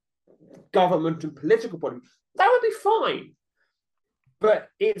a government and political body. That would be fine. But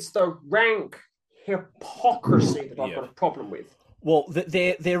it's the rank hypocrisy that I've got a problem with. Well,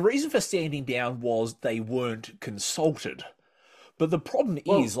 their reason for standing down was they weren't consulted. But the problem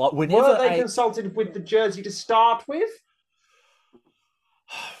is, like, whenever were they consulted with the jersey to start with?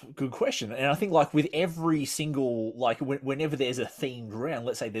 Good question. And I think, like, with every single, like, whenever there's a themed round,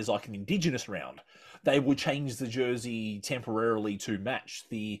 let's say there's like an Indigenous round, they will change the jersey temporarily to match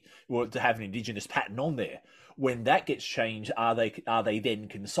to have an Indigenous pattern on there. When that gets changed, are they then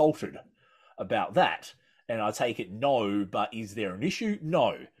consulted about that? And I take it no, but is there an issue?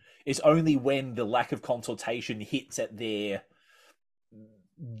 No. It's only when the lack of consultation hits at their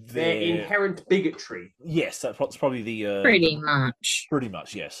inherent bigotry. Yes, that's probably the... Pretty much. Pretty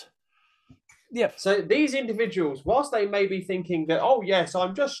much, yes. Yep. So these individuals, whilst they may be thinking that, oh yes,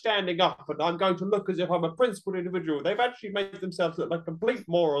 I'm just standing up and I'm going to look as if I'm a principled individual, they've actually made themselves look like complete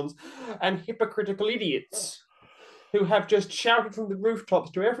morons and hypocritical idiots who have just shouted from the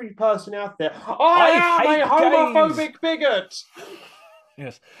rooftops to every person out there, I am a homophobic bigot!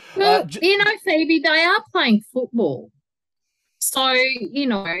 Yes. Well, Phoebe, they are playing football. So,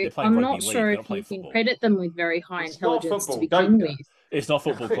 I'm not sure if you can credit them with very high intelligence to begin with. It's not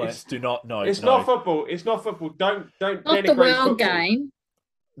football, Clarence. Do not know. It's not football. It's not football. Don't not denigrate the world football. Game.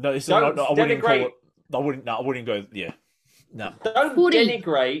 No, it's not. I wouldn't call it. I wouldn't go. Yeah. No. Don't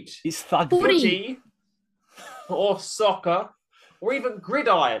denigrate. It's thug footy or soccer or even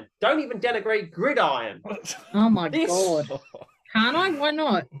gridiron. Don't even denigrate gridiron. Oh my god! Can't I? Why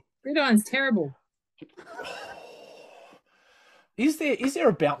not? Gridiron's terrible. Is there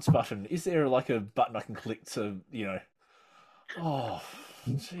a bounce button? Is there like a button I can click to, Oh,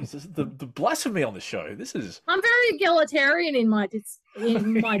 Jesus! The blasphemy on the show. This is. I'm very egalitarian in my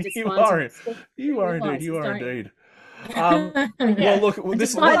disguise. You are indeed. Well, look.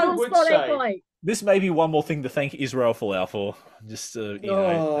 This may be one more thing to thank Israel Folau for. Just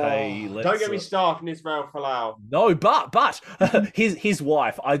hey, let's, don't get me started on Israel Folau. No, but his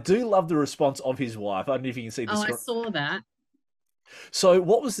wife. I do love the response of his wife. I don't know if you can see this. I saw that. So,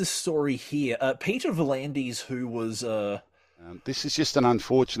 what was the story here? Peter Volandis, who was... this is just an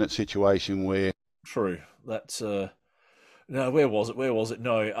unfortunate situation where... True. That's... No, where was it?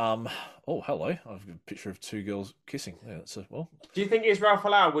 No. Oh, hello. I've got a picture of 2 girls kissing. Yeah, that's well... Do you think Israel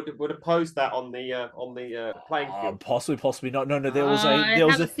Folau would oppose that on the playing field? Possibly. No. There was I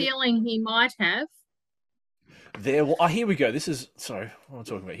have a feeling he might have. Here we go. This is sorry. What am I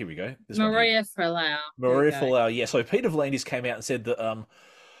talking about? Here we go. This one here. Maria Frelau. Maria Folau. Yeah. So Peter V'landys came out and said that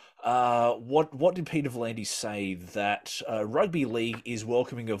what did Peter V'landys say? That rugby league is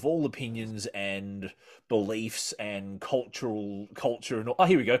welcoming of all opinions and beliefs and culture and all.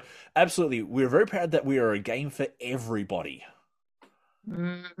 Here we go. Absolutely, we're very proud that we are a game for everybody.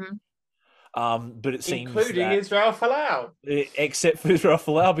 Mm-hmm. But it seems including that, Israel Folau, except for Israel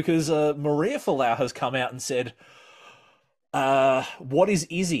Folau, because Maria Folau has come out and said, "What is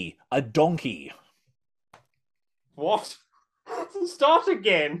Izzy? A donkey?" What? Start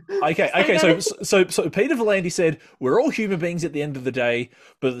again. Okay. So Peter V'landys said, "We're all human beings at the end of the day,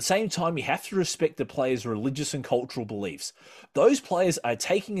 but at the same time, you have to respect the players' religious and cultural beliefs. Those players are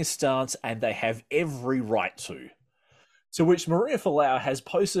taking a stance, and they have every right to." To which Maria Folau has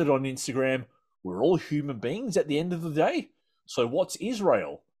posted on Instagram, "We're all human beings at the end of the day. So what's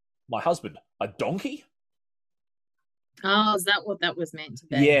Israel? My husband, a donkey?" Oh, is that what that was meant to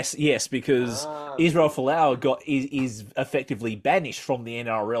be? Yes, because Israel Folau is effectively banished from the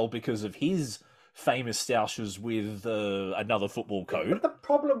NRL because of his famous stoushes with another football code. But the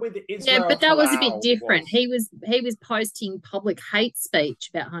problem with Israel, yeah, but that was a bit Folau different. He was posting public hate speech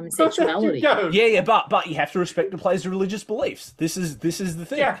about homosexuality. But you have to respect the players' religious beliefs. This is the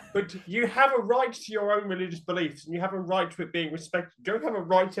thing. Yeah, but you have a right to your own religious beliefs, and you have a right to it being respected. You don't have a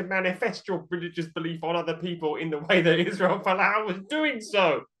right to manifest your religious belief on other people in the way that Israel Folau was doing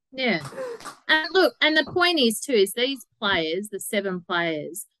so. Yeah, and look, and the point is too, is these players, the 7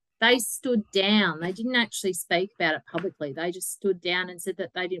 players, they stood down. They didn't actually speak about it publicly. They just stood down and said that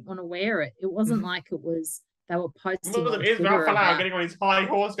they didn't want to wear it. It wasn't like it was they were posting. More than Israel Folau getting on his high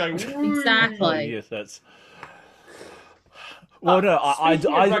horse going. Exactly. Oh, yes, that's. Well, no, I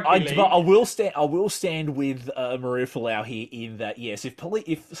will stand with Maria Folau here in that yes,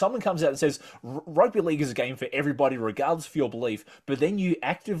 if someone comes out and says rugby league is a game for everybody regardless of your belief, but then you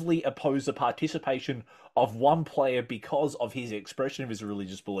actively oppose the participation of one player because of his expression of his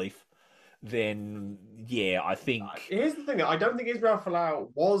religious belief, then yeah, I think here's the thing: I don't think Israel Folau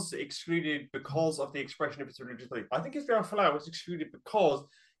was excluded because of the expression of his religious belief. I think Israel Folau was excluded because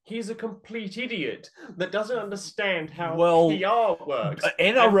he's a complete idiot that doesn't understand how PR works.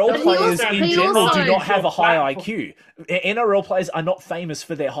 NRL players in general do not have a high IQ. NRL players are not famous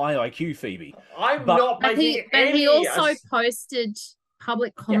for their high IQ, Phoebe. But he also posted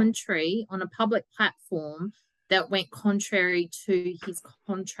public commentary on a public platform that went contrary to his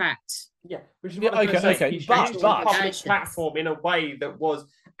contract. Yeah, which is what I was going to say. He but used a public platform in a way that was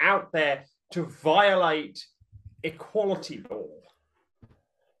out there to violate equality law.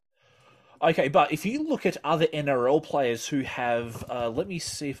 Okay, but if you look at other NRL players who have, let me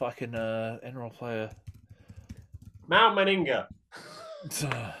see if I can, NRL player. Mal Meninga.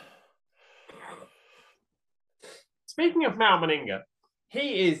 Speaking of Mal Meninga,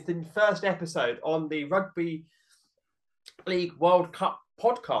 he is the first episode on the Rugby League World Cup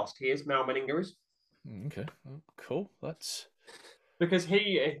podcast. He is, Mal Meninga is. Okay, cool. That's... Because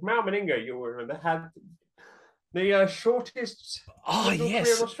Mal Meninga, you'll remember, had the shortest career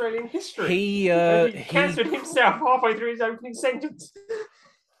in Australian history. He cancelled himself halfway through his opening sentence.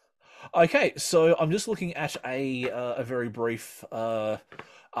 Okay, so I'm just looking at a very brief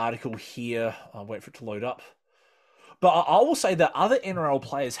article here. I'll wait for it to load up. But I will say that other NRL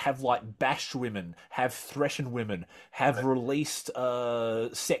players have bashed women, have threatened women, have released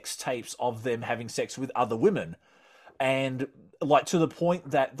sex tapes of them having sex with other women, and to the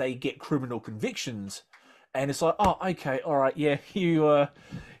point that they get criminal convictions. And it's like, oh, okay, all right, yeah, you're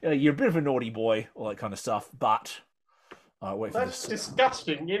a bit of a naughty boy, all that kind of stuff. But that's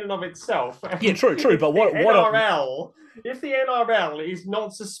disgusting in and of itself. Yeah, true. But if the NRL is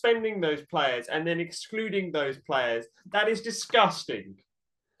not suspending those players and then excluding those players, that is disgusting.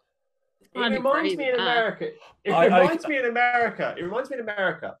 It reminds me in America.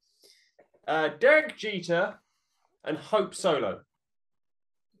 Derek Jeter and Hope Solo.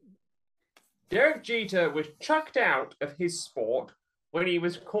 Derek Jeter was chucked out of his sport when he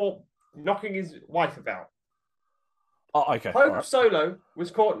was caught knocking his wife about. Oh, okay. Hope Solo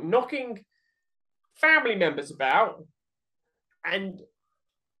was caught knocking family members about, and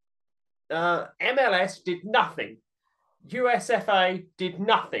MLS did nothing. USFA did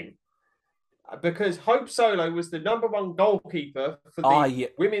nothing. Because Hope Solo was the #1 goalkeeper for the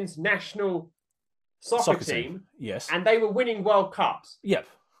women's national soccer team. Yes. And they were winning World Cups. Yep.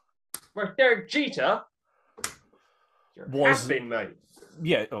 Whereas Derek Jeter has been, mate.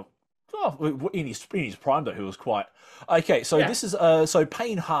 Yeah, Oh, in his prime though, he was quite okay. So Yeah. this is so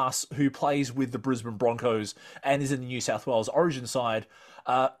Payne Haas, who plays with the Brisbane Broncos and is in the New South Wales Origin side.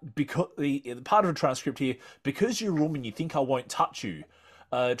 Because the part of the transcript here, because you're a woman, you think I won't touch you.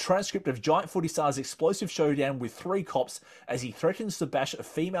 Transcript of Giant Footy Stars' explosive showdown with 3 cops as he threatens to bash a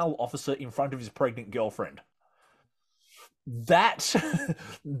female officer in front of his pregnant girlfriend. That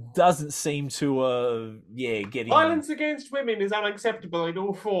doesn't seem to, get him. Violence against women is unacceptable in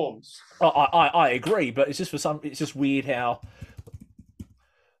all forms. I agree, but it's just weird how.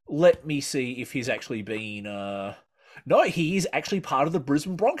 Let me see if he's actually been. No, he is actually part of the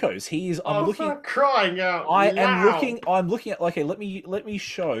Brisbane Broncos. He is. I'm looking. For crying out I loud. am looking. I'm looking at. Okay, let me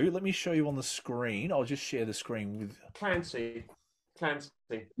show you on the screen. I'll just share the screen with Clancy.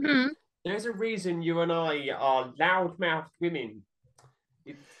 Hmm. There's a reason you and I are loudmouthed women.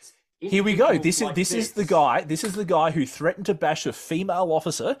 Here we go. This is the guy. This is the guy who threatened to bash a female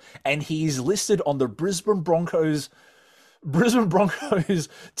officer, and he's listed on the Brisbane Broncos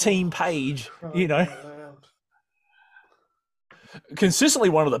team page. You know, consistently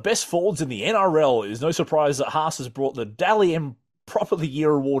one of the best forwards in the NRL. It is no surprise that Haas has brought the Dally M Prop of the Year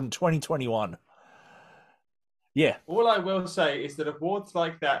award in 2021. Yeah. All I will say is that awards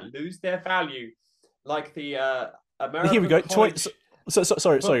like that lose their value, like the American. Here we go. College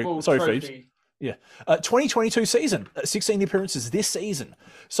Sorry, football Phoebes. trophy. Yeah. 2022 season, 16 appearances this season.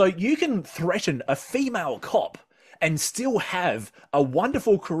 So you can threaten a female cop and still have a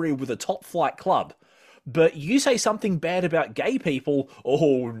wonderful career with a top flight club. But you say something bad about gay people,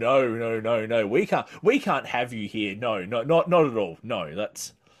 oh no, we can't have you here. No, not at all. No,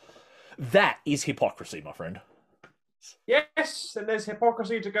 that is hypocrisy, my friend. Yes, and there's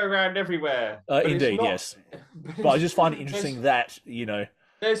hypocrisy to go around everywhere. Indeed, yes. But I just find it interesting that,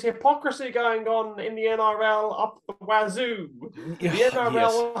 there's hypocrisy going on in the NRL up the wazoo. The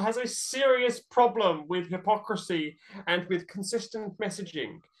NRL has a serious problem with hypocrisy and with consistent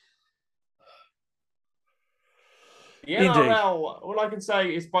messaging. The NRL, all I can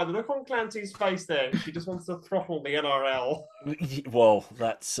say is by the look on Clancy's face there, he just wants to throttle the NRL. Well,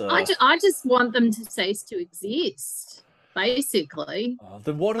 that's... I just want them to cease to exist, basically.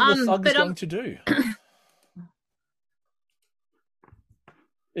 Then what are the thugs going to do?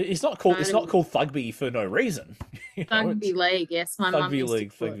 It's not called Thugby for no reason. Thugby League, yes. My mum used to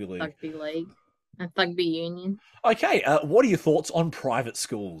call it Thugby League. Thugby League. And Thugby Union. Okay, what are your thoughts on private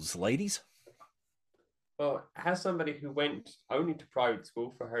schools, ladies? Well, as somebody who went only to private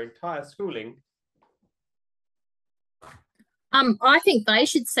school for her entire schooling, I think they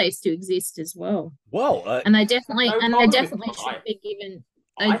should cease to exist as well. Well, and they definitely no and they problem definitely with- should be given.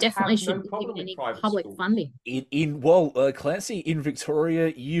 I They have definitely no should be problem given with any private public schools. funding. Clancy, in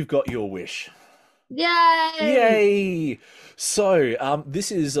Victoria, you've got your wish. Yay! Yay! So,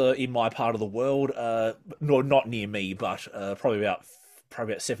 this is in my part of the world, no, not near me, but probably about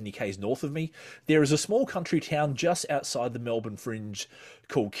 70 k's north of me. There is a small country town just outside the Melbourne Fringe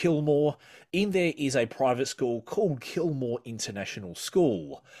called Kilmore. In there is a private school called Kilmore International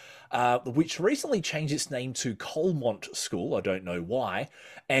School, which recently changed its name to Colmont School. I don't know why.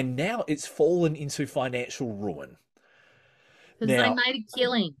 And now it's fallen into financial ruin. Because they made a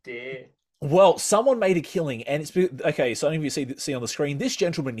killing. dear. Well, someone made a killing, and it's okay. So, I don't know if you see on the screen this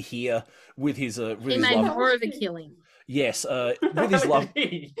gentleman here with his He made more of a killing. yes,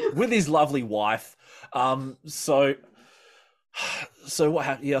 with his lovely wife. So what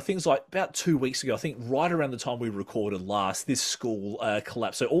happened? Yeah, things like about 2 weeks ago, I think, right around the time we recorded last, this school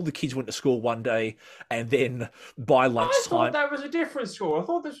collapsed. So all the kids went to school one day, and then by I lunchtime. thought that was a different school. I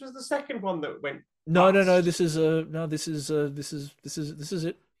thought this was the second one that went. No. bust. This is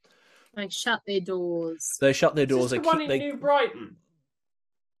it. They shut their doors. They shut their Is doors. this the one in New Brighton?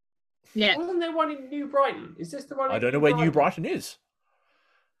 Yeah. Wasn't there one in New Brighton? Is this the one? I don't know where New Brighton is.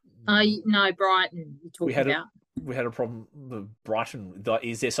 No, Brighton. You're talking about. We had a problem with Brighton.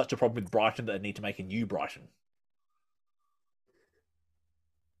 Is there such a problem with Brighton that they need to make a new Brighton?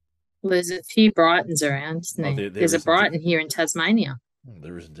 Well, there's a few Brightons around, isn't there? There's a Brighton here in Tasmania.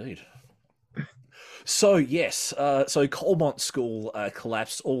 There is indeed. So yes, so Colmont School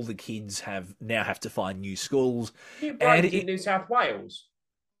collapsed. All the kids now have to find new schools. New Brighton's in New South Wales.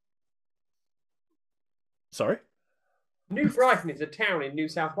 Sorry? New Brighton is a town in New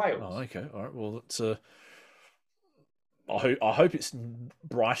South Wales. Oh, okay. All right. Well, it's I hope it's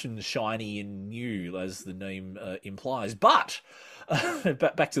bright and shiny and new, as the name implies. But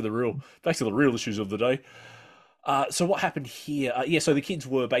back to the real issues of the day. So what happened here? So the kids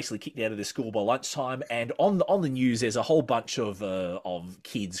were basically kicked out of their school by lunchtime, and on the news, there's a whole bunch of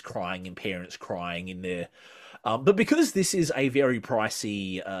kids crying and parents crying in there. But because this is a very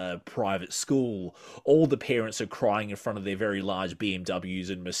pricey private school, all the parents are crying in front of their very large BMWs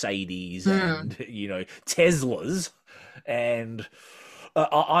and Mercedes and, Teslas. And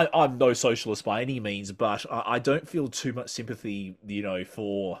I'm no socialist by any means, but I don't feel too much sympathy,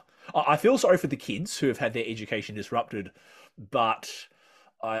 for... I feel sorry for the kids who have had their education disrupted, but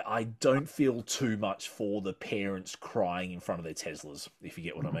I don't feel too much for the parents crying in front of their Teslas, if you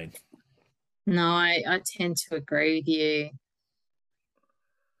get what I mean. No, I tend to agree with you.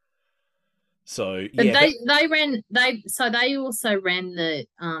 So But yeah, they also ran the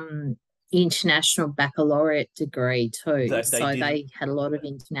international baccalaureate degree too. They had a lot of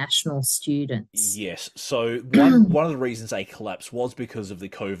international students. Yes. So one of the reasons they collapsed was because of the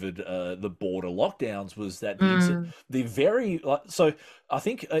COVID, the border lockdowns. Was that the very so I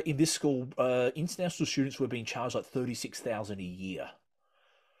think in this school, international students were being charged like $36,000 a year,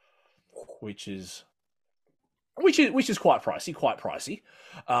 which is quite pricey.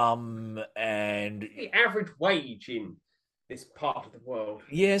 And the average wage in this part of the world.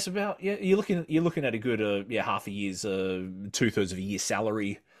 Yeah, it's about you're looking at a good half a year's 2/3 of a year's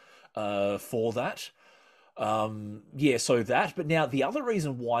salary for that. So that. But now the other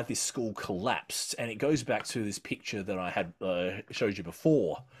reason why this school collapsed, and it goes back to this picture that I had showed you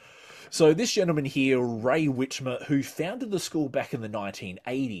before. So this gentleman here, Ray Whitmer, who founded the school back in the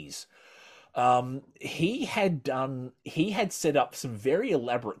 1980s. He had set up some very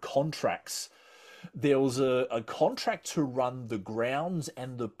elaborate contracts. There was a contract to run the grounds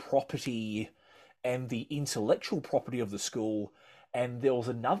and the property and the intellectual property of the school, and there was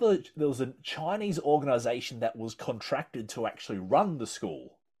a Chinese organization that was contracted to actually run the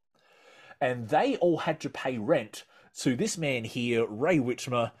school, and they all had to pay rent to this man here, Ray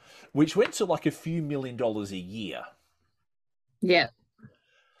Whitmer, which went to like a few $1 million a year. Yeah.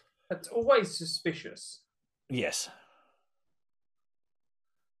 That's always suspicious. Yes.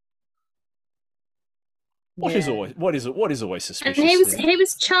 What is always suspicious? And he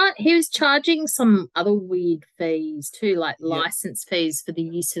was charging some other weird fees too, like license fees for the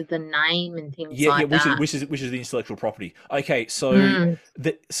use of the name and things like that. Which is the intellectual property. Okay, so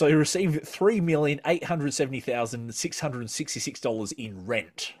so he received $3,870,666 in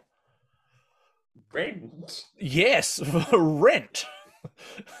rent. Rent? Yes, rent.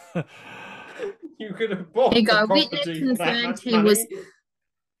 You could have bought the property Whitner for that confirmed much he was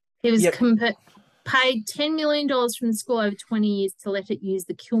money. paid $10 million from the school over 20 years to let it use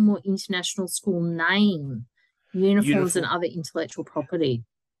the Kilmore International School name, uniforms and other intellectual property.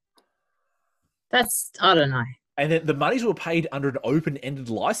 That's, I don't know. And then the monies were paid under an open-ended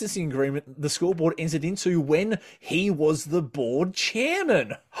licensing agreement the school board entered into when he was the board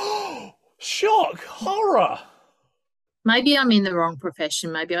chairman. Shock! Horror! Maybe I'm in the wrong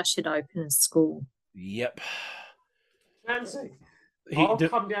profession. Maybe I should open a school. Yep. Nancy, I'll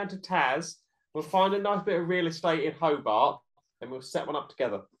come down to Taz. We'll find a nice bit of real estate in Hobart and we'll set one up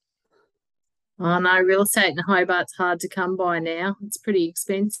together. Oh, no, real estate in Hobart's hard to come by now. It's pretty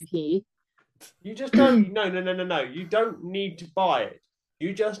expensive here. You just don't... No. You don't need to buy it.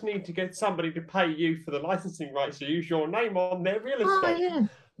 You just need to get somebody to pay you for the licensing rights to use your name on their real estate. Oh, yeah.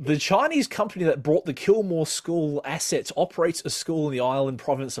 The Chinese company that brought the Kilmore School assets operates a school in the island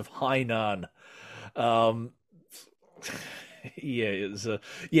province of Hainan. So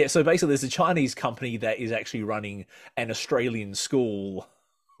basically there's a Chinese company that is actually running an Australian school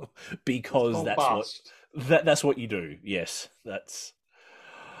because that's what you do. Yes, that's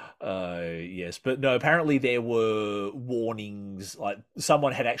yes. But no, apparently there were warnings, like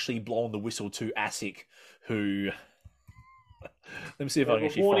someone had actually blown the whistle to ASIC, who let me see if I can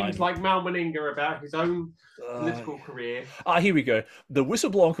actually find warnings like Mal Meninga about his own political career. Here we go. The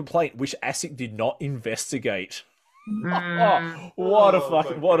whistleblower complaint which ASIC did not investigate. What a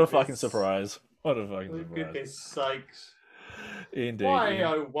fucking surprise. What a fucking surprise. For goodness sakes. Indeed. Why,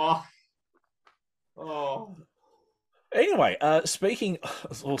 oh, why? Oh. Anyway, speaking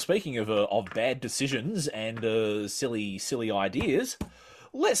of bad decisions and silly ideas,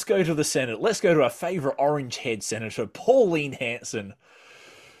 let's go to the Senate. Let's go to our favourite orange-haired senator, Pauline Hanson,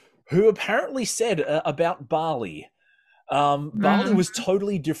 who apparently said about Bali. Bali was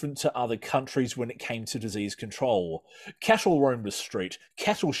totally different to other countries when it came to disease control. Cattle roam the street,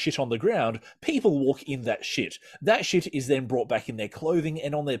 cattle shit on the ground, people walk in that shit. That shit is then brought back in their clothing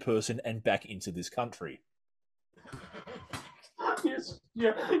and on their person and back into this country. Yes,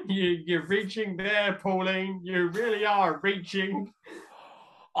 you're reaching there, Pauline. You really are reaching.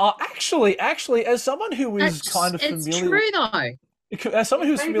 Actually, as someone who is kind of familiar... It's true, though. As someone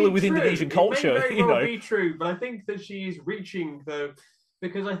who's familiar with Indonesian culture, it may very well be true, but I think that she is reaching the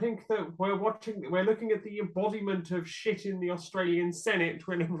because I think that we're looking at the embodiment of shit in the Australian Senate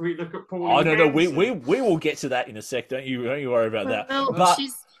whenever we look at Pauline I don't know. Hanson. We will get to that in a sec. Don't you worry about that. Well, But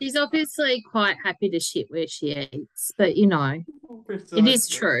she's obviously quite happy to shit where she eats, but you know, it is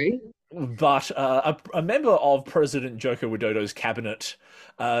true. But a member of President Joko Widodo's cabinet,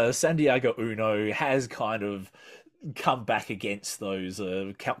 Santiago Uno, has kind of come back against those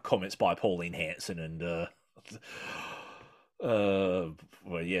comments by Pauline Hanson and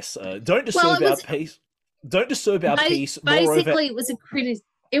well, yes, don't disturb our peace. Don't disturb our peace. Basically,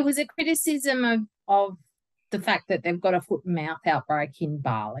 it was a criticism of the fact that they've got a foot and mouth outbreak in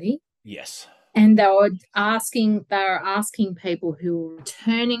Bali. Yes. And they were asking people who were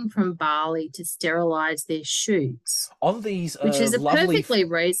returning from Bali to sterilize their shoes on these, which is a perfectly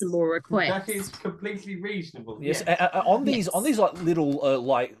reasonable request. That is completely reasonable. Yes, on these like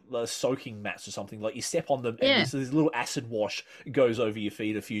little soaking mats or something, like you step on them and this little acid wash goes over your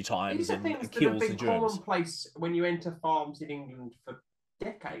feet a few times and kills the germs. Commonplace when you enter farms in England for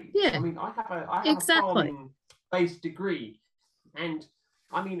decades. Yeah, I mean, I have a farming-based degree, and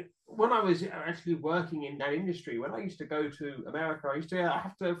I mean, when I was actually working in that industry, when I used to go to America, I used to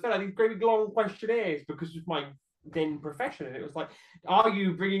have to fill out these great long questionnaires because of my then profession. And it was like, are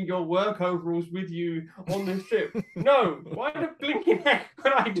you bringing your work overalls with you on this trip? No. Why the blinking heck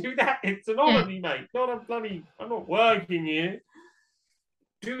would I do that? It's an holiday, mate. I'm not working here.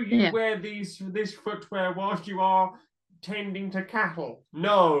 Do you wear this footwear whilst you are tending to cattle?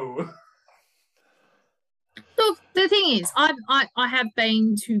 No. Look, the thing is, I have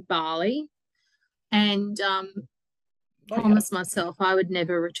been to Bali and promised myself I would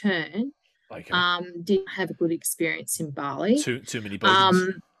never return. Okay. Didn't have a good experience in Bali. Too many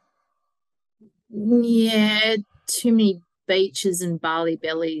beaches. Yeah, too many beaches and Bali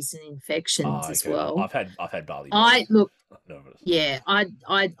bellies and infections as well. I've had Bali. I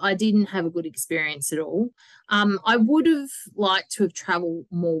didn't have a good experience at all. I would have liked to have travelled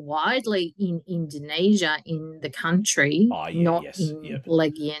more widely in Indonesia, in the country, not in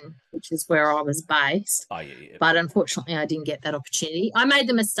Legian, which is where I was based. But unfortunately, I didn't get that opportunity. I made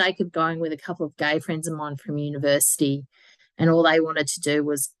the mistake of going with a couple of gay friends of mine from university, and all they wanted to do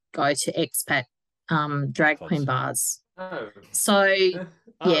was go to expat drag queen bars. Oh. So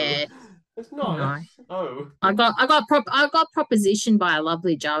yeah. It's not. I got propositioned by a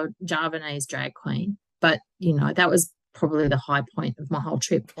lovely Javanese drag queen, but you know that was probably the high point of my whole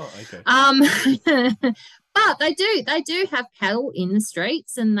trip. Oh, okay. But they do have cattle in the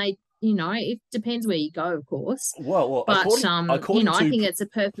streets, and they, you know, it depends where you go, of course. Well, but you know, I think it's a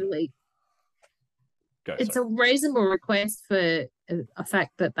perfectly. It's a reasonable request for a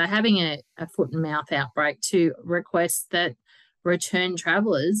fact that they're having a foot and mouth outbreak to request that return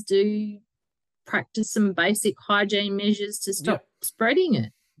travellers do practice some basic hygiene measures to stop spreading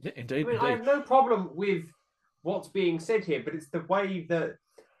it. Yeah, indeed. I have no problem with what's being said here, but it's the way that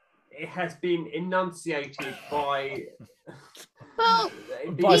it has been enunciated by. Well,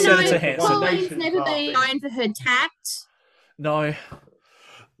 by Senator Hanson. Pauline's never been known for her tact. No.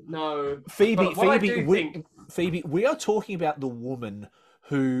 Phoebe, we are talking about the woman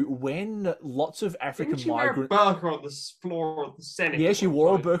who, when lots of African migrants... Wear a burqa on the floor of the Senate. Yeah, she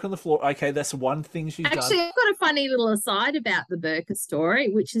wore a burqa on the floor. Okay, that's one thing she's done. Actually, I've got a funny little aside about the burqa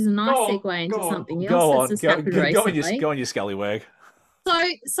story, which is a nice segue into something else that's happened recently. Go on, you scallywag.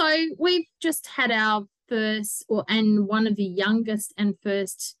 So we've just had our first, and one of the youngest and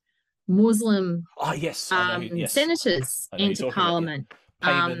first Muslim senators into Parliament.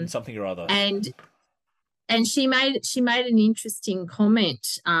 Payment something or other. And she made an interesting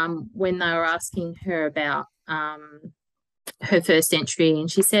comment when they were asking her about her first entry, and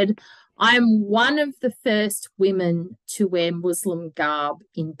she said, "I am one of the first women to wear Muslim garb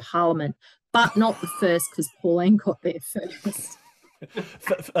in Parliament, but not the first because Pauline got there first."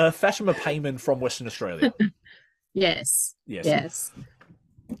 Fatima Payman from Western Australia. Yes.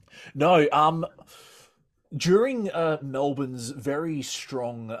 No, during Melbourne's very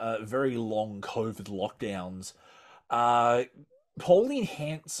strong, very long COVID lockdowns, Pauline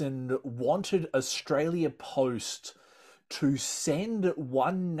Hanson wanted Australia Post to send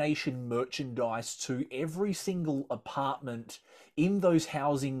One Nation merchandise to every single apartment in those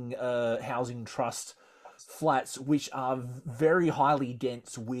housing trust flats, which are very highly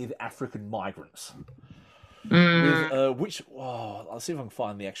dense with African migrants. I'll see if I can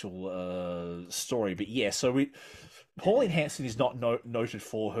find the actual story. But yeah, so Pauline Hanson is not noted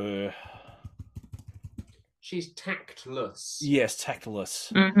for her. She's tactless. Yes,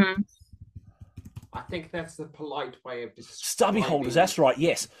 tactless. Mm-hmm. I think that's the polite way of describing. Stubby holders. That's right.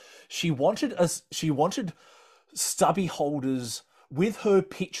 Yes, she wanted stubby holders with her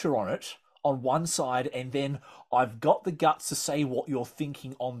picture on it on one side, and then I've got the guts to say what you're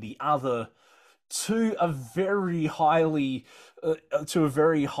thinking on the other, to a very highly, to a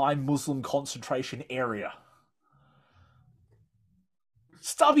very high Muslim concentration area.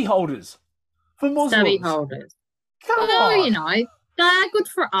 Stubby holders for Muslims. Stubby holders. Come Well, on. you know, they're good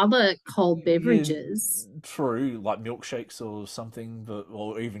for other cold beverages. Yeah, true, like milkshakes or something,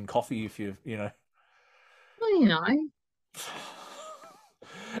 or even coffee if you know. Well, you know,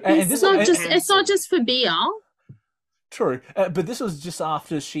 And it's not just for beer. True, but this was just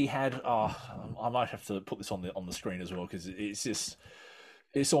after she had. Oh, I might have to put this on the screen as well because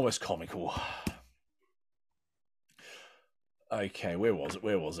it's almost comical. Okay, where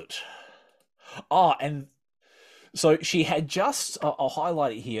was it? Ah, and so she had just. I'll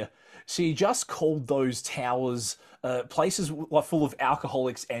highlight it here. She just called those towers places like full of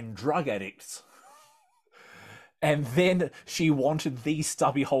alcoholics and drug addicts. And then she wanted these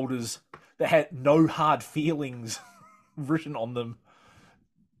stubby holders that had no hard feelings written on them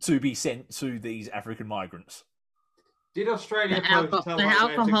to be sent to these African migrants. Did Australia The Post tell her where to go?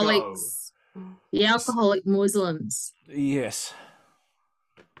 alcoholics, the alcoholic Muslims. Yes.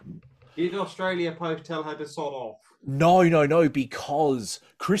 Did Australia Post tell her to sod off? No, because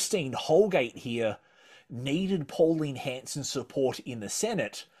Christine Holgate here needed Pauline Hanson's support in the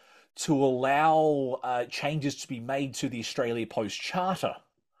Senate to allow changes to be made to the Australia Post Charter.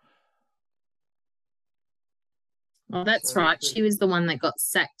 Oh, that's right. She was the one that got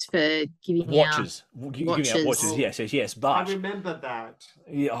sacked for giving Watches. out Giving out watches, yes. But I remember that.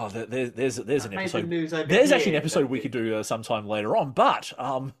 Yeah, there's an episode. There's actually an episode we could do sometime later on. But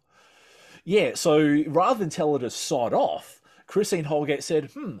yeah. So rather than tell her to sod off, Christine Holgate said,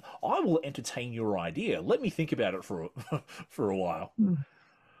 I will entertain your idea. Let me think about it for a while.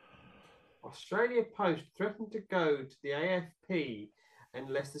 Australia Post threatened to go to the AFP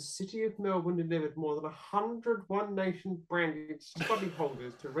unless the City of Melbourne delivered more than 100 One Nation branded stubby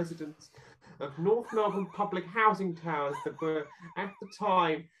holders to residents of North Melbourne public housing towers that were at the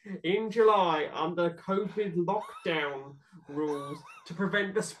time in July under COVID lockdown rules to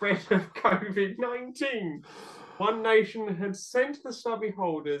prevent the spread of COVID-19. One Nation had sent the stubby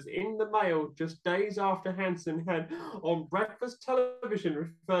holders in the mail just days after Hanson had, on breakfast television,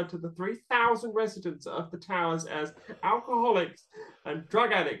 referred to the 3,000 residents of the towers as alcoholics and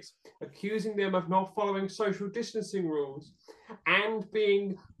drug addicts, accusing them of not following social distancing rules and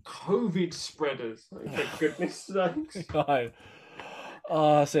being COVID spreaders. For goodness sakes. So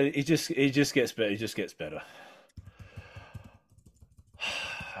it just gets better. It just gets better.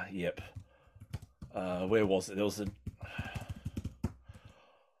 Yep. Where was it? There was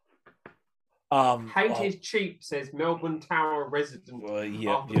Hate is cheap, says Melbourne Tower resident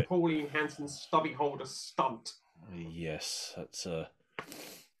after Pauline Hanson's stubby holder stunt. Yes, that's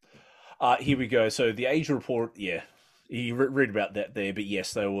here we go. So the Age report, you read about that there, but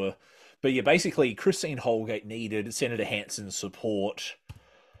yes, they were. But yeah, basically, Christine Holgate needed Senator Hanson's support,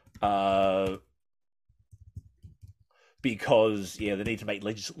 because they need to make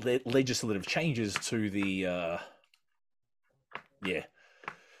legislative changes to the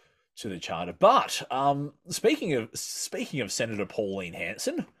to the charter. But speaking of Senator Pauline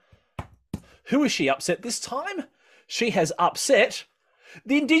Hanson, who has she upset this time? She has upset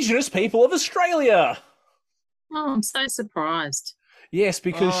the Indigenous people of Australia. Oh, I'm so surprised. Yes,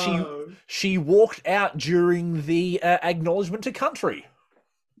 because she walked out during the acknowledgement to country.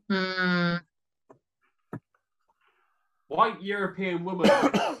 White European woman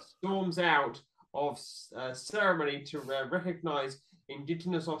storms out of ceremony to recognise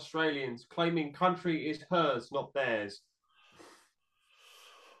Indigenous Australians, claiming country is hers, not theirs.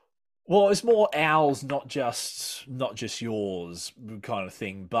 Well, it's more ours, not just yours, kind of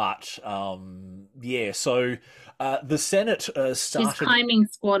thing. But So the Senate started. She's claiming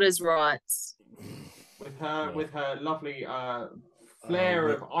squatters' rights with her lovely flare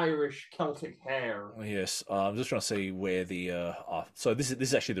of Irish Celtic hair. Yes, I'm just trying to see where the so this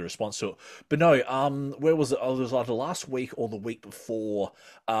is actually the response to it. But no, where was it? It was either last week or the week before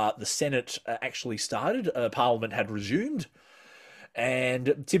the Senate actually started. Parliament had resumed,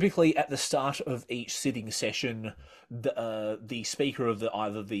 and typically at the start of each sitting session, the Speaker of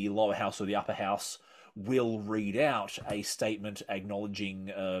either the lower house or the upper house will read out a statement acknowledging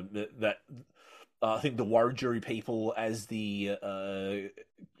that. I think the Wurundjeri people, as the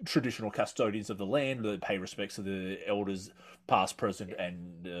traditional custodians of the land, they pay respects to the elders, past, present,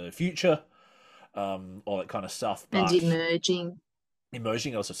 and future, all that kind of stuff. But and emerging.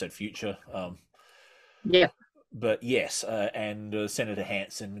 I also said future. Yeah. But yes, and Senator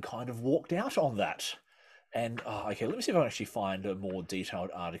Hanson kind of walked out on that, And okay, let me see if I can actually find a more detailed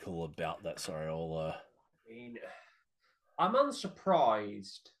article about that. Sorry, I'll. I mean, I'm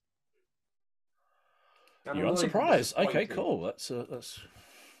unsurprised. And You're I'm not even unsurprised. Okay, disappointed. cool. That's.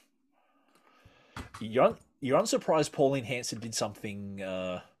 You're unsurprised. Pauline Hanson did something.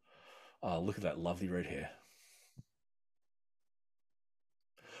 Look at that lovely red hair.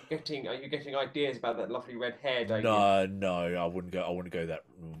 Are you getting ideas about that lovely red hair, don't you? No, I wouldn't go. I wouldn't go that.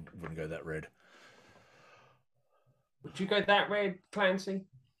 Wouldn't go that red. Would you go that red, Clancy?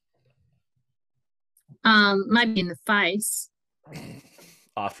 Maybe in the face.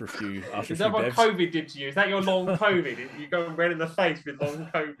 After a few Is that what bevs. COVID did to you? Is that your long COVID? You go red in the face with long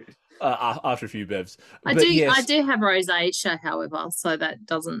COVID? After a few bevs. I do have rosacea, however, so that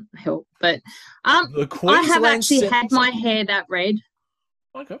doesn't help. But The I have Queensland actually had my hair that red.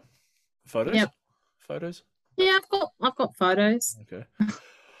 Okay. Photos? Yep. Photos? Yeah, I've got photos. Okay.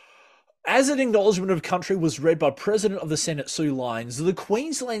 As an acknowledgement of country was read by President of the Senate Sue Lines, the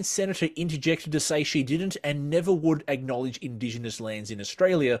Queensland Senator interjected to say she didn't and never would acknowledge Indigenous lands in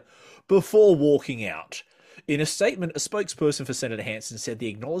Australia before walking out. In a statement, a spokesperson for Senator Hanson said the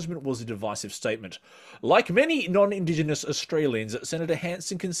acknowledgement was a divisive statement. Like many non-Indigenous Australians, Senator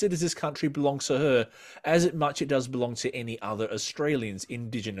Hanson considers this country belongs to her as much it does belong to any other Australians,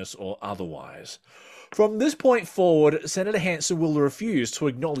 Indigenous or otherwise. From this point forward, Senator Hanson will refuse to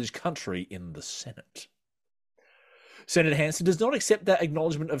acknowledge country in the Senate. Senator Hanson does not accept that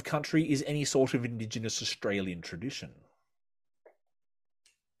acknowledgement of country is any sort of Indigenous Australian tradition.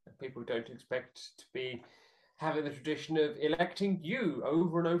 People don't expect to be having the tradition of electing you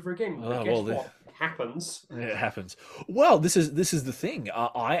over and over again. But guess what? It happens. It happens. Well, this is the thing.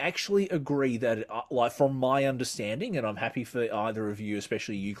 I actually agree that, like, from my understanding, and I'm happy for either of you,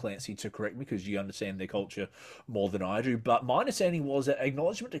 especially you, Clancy, to correct me because you understand their culture more than I do. But my understanding was that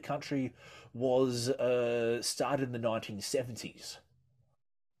acknowledgement of country was started in the 1970s.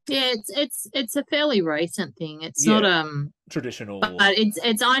 Yeah, it's a fairly recent thing. It's not traditional, but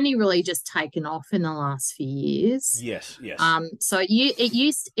it's only really just taken off in the last few years. Yes. So it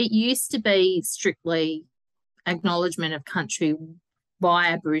used to be strictly acknowledgement of country by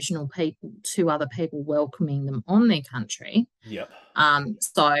Aboriginal people to other people welcoming them on their country. Yep.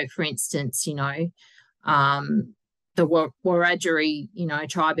 So for instance, the Wiradjuri,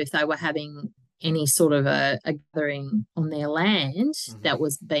 tribe, if they were having any sort of a gathering on their land that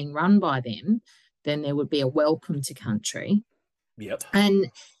was being run by them, then there would be a welcome to country. Yep. And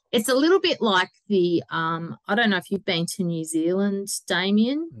it's a little bit like the I don't know if you've been to New Zealand,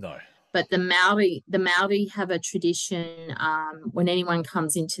 Damien. No. But the Maori have a tradition when anyone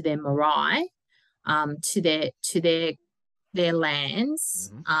comes into their marae, to their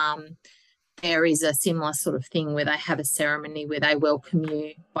lands. There is a similar sort of thing where they have a ceremony where they welcome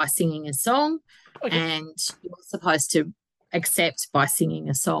you by singing a song, and you're supposed to accept by singing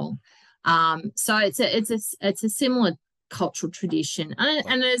a song. So it's a similar cultural tradition,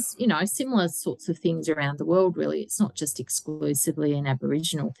 and there's similar sorts of things around the world. Really, it's not just exclusively an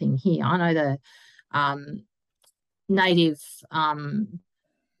Aboriginal thing here. I know the native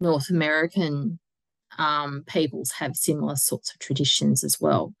North American peoples have similar sorts of traditions as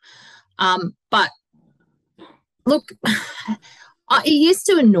well. But look, it used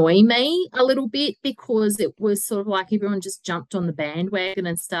to annoy me a little bit because it was sort of like everyone just jumped on the bandwagon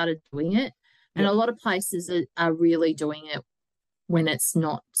and started doing it. And a lot of places are really doing it when it's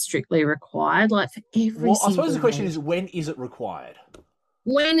not strictly required. Like for every I suppose the question is, when is it required?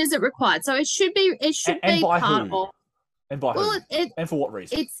 When is it required? So it should be and by part who? of. And by who? And for what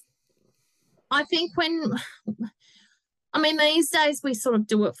reason? I think these days we sort of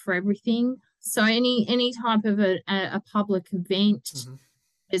do it for everything. So any type of a public event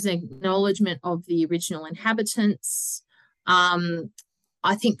is an acknowledgement of the original inhabitants.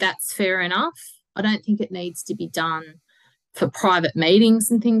 I think that's fair enough. I don't think it needs to be done for private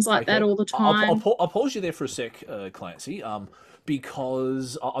meetings and things like that all the time. I'll pause you there for a sec, Clancy,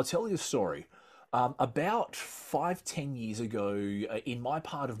 because I'll tell you a story. About 5-10 years ago, in my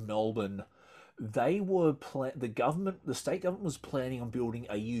part of Melbourne, the state government was planning on building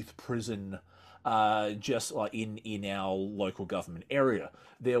a youth prison just like in our local government area.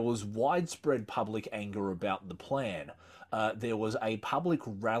 There was widespread public anger about the plan. There was a public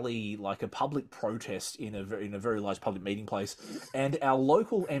rally, like a public protest in a very large public meeting place, and our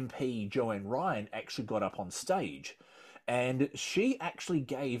local MP, Joanne Ryan, actually got up on stage, and she actually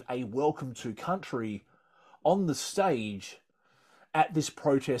gave a welcome to country on the stage at this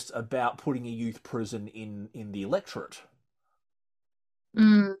protest about putting a youth prison in the electorate.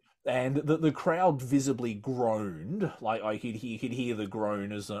 And the crowd visibly groaned, like you could hear the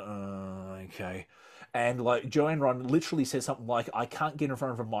groan as okay, and like Joanne Ryan literally says something like, "I can't get in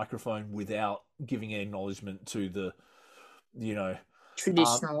front of a microphone without giving an acknowledgement to the, you know,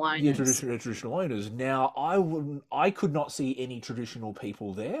 Traditional yeah, owners. traditional owners." Now, I could not see any traditional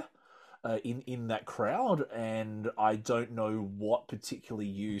people there, in that crowd, and I don't know what particular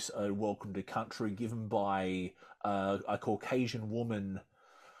use a welcome to country given by a Caucasian woman.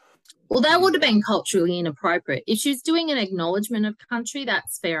 Well, that would have been culturally inappropriate. If she's doing an acknowledgement of country,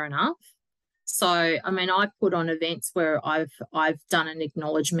 that's fair enough. So, I mean, I put on events where I've done an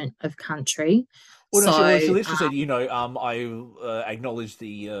acknowledgement of country. Well, no, So, she literally said, I acknowledge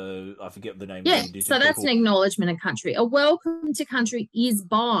the, I forget the name of the yeah, Indigenous so that's people. an acknowledgement of country. A welcome to country is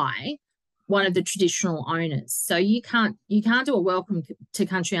by one of the traditional owners. So you can't do a welcome to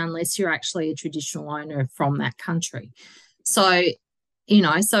country unless you're actually a traditional owner from that country. So,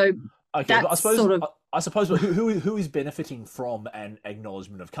 so Okay, but that's I suppose, but who is benefiting from an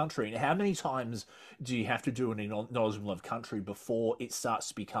acknowledgement of country, and how many times do you have to do an acknowledgement of country before it starts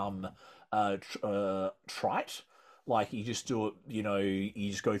to become trite? Like you just do it, you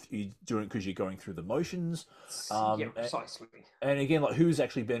just you do it because you're going through the motions. Yeah, precisely. And again, like who is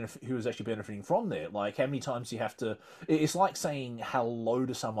actually benefiting from there? Like how many times do you have to? It's like saying hello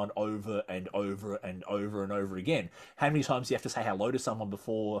to someone over and over and over and over again. How many times do you have to say hello to someone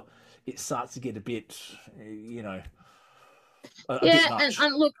before it starts to get a bit, a bit much?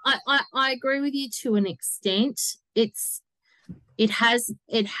 And look, I agree with you to an extent. It has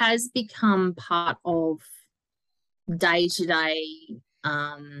become part of day-to-day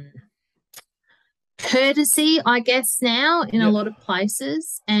courtesy, I guess, now in a lot of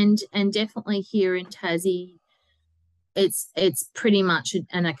places, and definitely here in Tassie, it's pretty much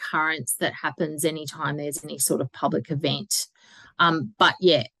an occurrence that happens anytime there's any sort of public event. But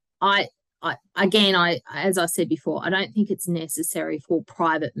yeah, I as I said before, I don't think it's necessary for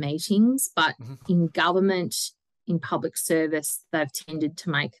private meetings, but in government, in public service, they've tended to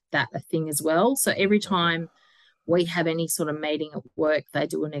make that a thing as well. So every time we have any sort of meeting at work, they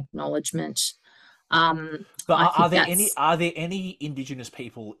do an acknowledgement. But are there any Indigenous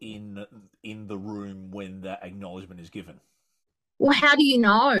people in the room when that acknowledgement is given? Well, how do you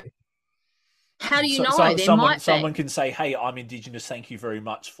know? How do you know? Someone can say, "Hey, I'm Indigenous. Thank you very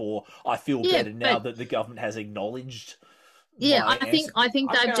much for. I feel better now that the government has acknowledged." Yeah, I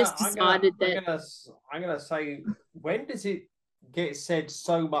think they've just decided that. I'm gonna say, when does it get said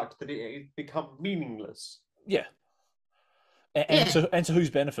so much that it become meaningless? Yeah. And to whose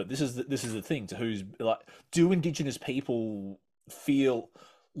benefit? This is the thing. To whose, like, do Indigenous people feel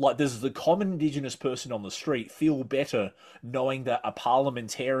like does the common Indigenous person on the street feel better knowing that a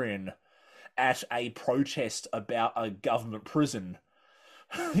parliamentarian at a protest about a government prison,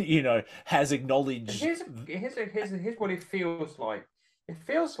 has acknowledged? Here's what it feels like. It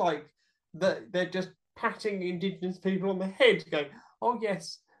feels like that they're just patting Indigenous people on the head, going, "Oh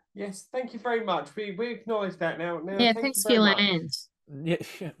yes, thank you very much. We acknowledge that now. Yeah, thanks for your land. Yeah,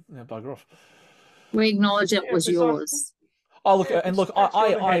 bugger off. We acknowledge it was yours." Oh, look, and look,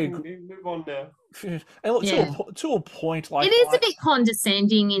 I move on now. And look, to a point, like it is a bit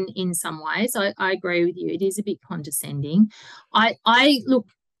condescending in some ways. I agree with you. It is a bit condescending. I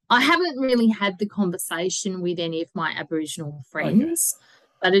haven't really had the conversation with any of my Aboriginal friends,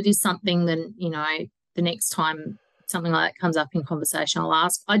 but it is something that the next time something like that comes up in conversation, I'll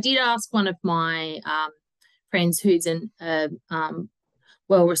ask. I did ask one of my friends who's a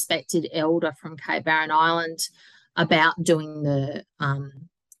well-respected elder from Cape Barren Island about doing the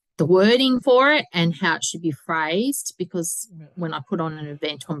wording for it and how it should be phrased, because when I put on an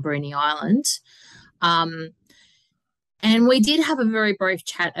event on Bruny Island, and we did have a very brief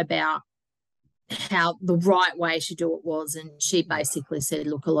chat about how the right way to do it was, and she basically said,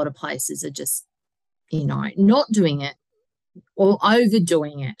 look, a lot of places are just, not doing it or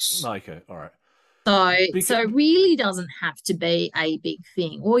overdoing it. Okay, all right. So it really doesn't have to be a big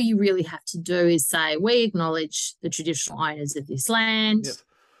thing. All you really have to do is say, we acknowledge the traditional owners of this land. Yep.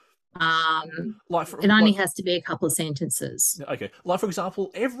 It only has to be a couple of sentences. Okay. Like, for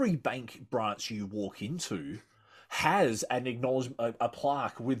example, every bank branch you walk into has an acknowledgement, a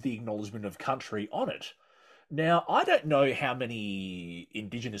plaque with the acknowledgement of country on it. Now, I don't know how many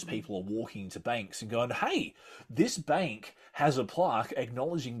Indigenous people are walking to banks and going, "Hey, this bank has a plaque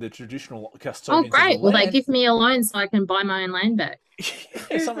acknowledging the traditional custodians." Oh, great! Of the land. They give me a loan so I can buy my own land back.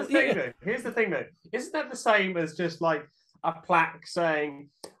 Here's the thing, though. Isn't that the same as just like a plaque saying,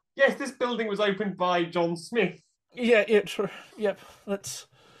 "Yes, this building was opened by John Smith"? Yeah, true. Yep, that's.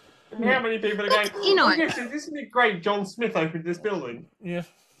 And how many people are going, "Oh, yes, isn't it great? John Smith opened this building." Yeah.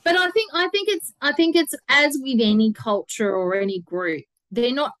 But I think it's as with any culture or any group,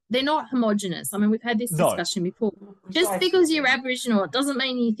 they're not homogenous. I mean, we've had this No. discussion before. Just because you're Aboriginal, it doesn't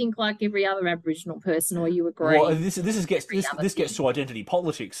mean you think like every other Aboriginal person or you agree. Well, this gets to identity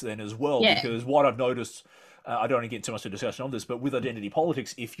politics then as well, Yeah. because what I've noticed, I don't want to get too much of a discussion on this, but with identity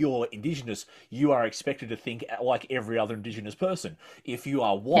politics, if you're Indigenous, you are expected to think like every other Indigenous person. If you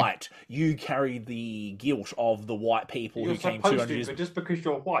are white, you carry the guilt of the white people You're who came supposed 200 to, years. but just because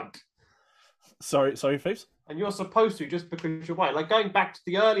you're white. Sorry, Phoebes? And you're supposed to just because you're white. Like going back to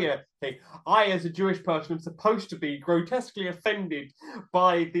the earlier thing, I, as a Jewish person, am supposed to be grotesquely offended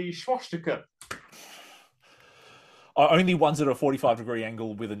by the swastika. Only ones at a 45-degree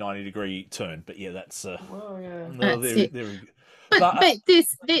angle with a 90-degree turn, but yeah, that's Well, yeah. no, That's there, it. there we go. But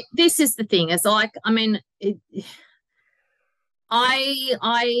this is the thing. It's like, I mean,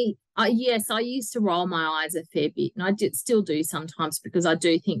 yes, I used to roll my eyes a fair bit, and still do sometimes because I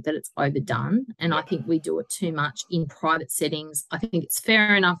do think that it's overdone, and I think we do it too much in private settings. I think it's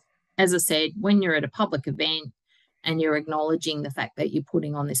fair enough, as I said, when you're at a public event and you're acknowledging the fact that you're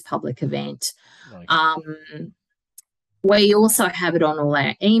putting on this public event. Okay. We also have it on all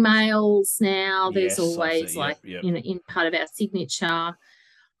our emails now. There's Yes, I always see. like, Yep. you know, in part of our signature.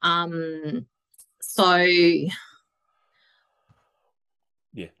 So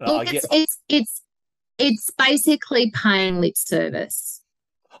Yeah, look, I get. it's basically paying lip service.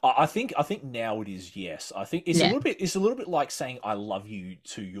 I think now it is, yes. I think it's Yeah. a little bit like saying I love you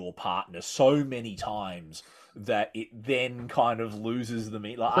to your partner so many times that it then kind of loses the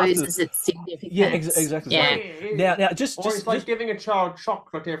meaning. Like Loses its significance. Yeah, exactly. Yeah. Now, just it's like giving a child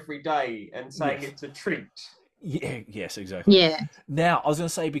chocolate every day and saying Yes. it's a treat. Yeah, yes, exactly. Yeah. Now, I was going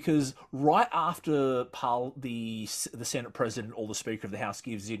to say, because right after the Senate President or the Speaker of the House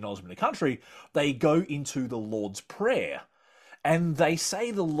gives the acknowledgement of the country, they go into the Lord's Prayer. And they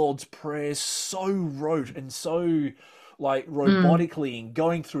say the Lord's Prayer so rote and so like robotically and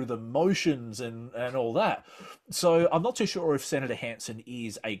going through the motions and all that. So I'm not too sure if Senator Hanson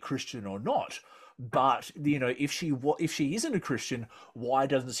is a Christian or not. But you know, if she isn't a Christian, why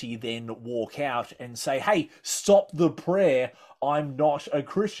doesn't she then walk out and say, "Hey, stop the prayer! I'm not a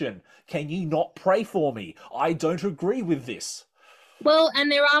Christian. Can you not pray for me? I don't agree with this." Well,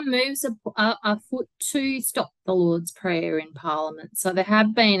 and there are moves afoot to stop the Lord's Prayer in Parliament. So there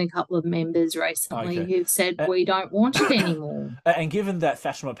have been a couple of members recently who've said we don't want it anymore. And given that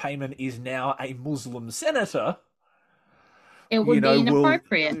Fatima Payman is now a Muslim senator, it would be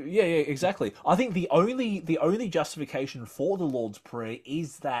inappropriate. Yeah, exactly. I think the only justification for the Lord's Prayer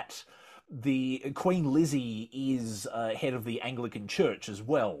is that the Queen Lizzie is head of the Anglican Church as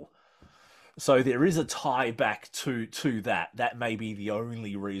well. So there is a tie back to that. That may be the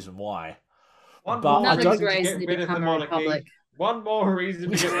only reason why. One more reason to get rid of the monarchy. Republic. One more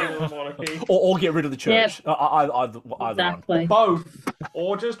reason to get rid of the monarchy. or get rid of the church. Yep. Either Exactly. one. Both.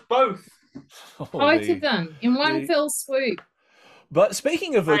 Or just both. Both of them in one fell swoop. But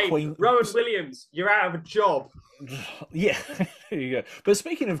speaking of Queen... Rowan Williams, you're out of a job. Yeah, there you go. But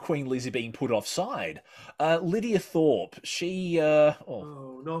speaking of Queen Lizzie being put offside, Lydia Thorpe, she...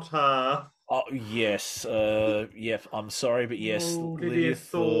 Oh, not her. Oh, yes. Yep, I'm sorry, but yes. Lydia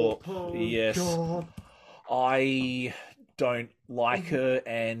Thorpe. Oh, yes. God. I don't like her,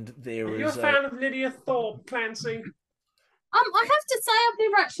 and there is... You're a fan of Lydia Thorpe, Clancy? I have to say I've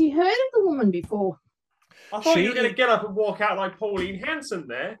never actually heard of the woman before. I thought you were going to get up and walk out like Pauline Hanson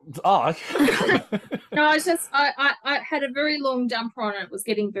there. Oh, okay. No, it's just I had a very long jumper on and it was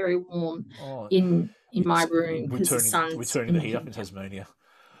getting very warm in my room because the sun's... We're turning the heat up in Tasmania.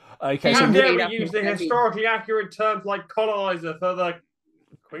 Okay, How so dare we use the historically accurate terms like coloniser for the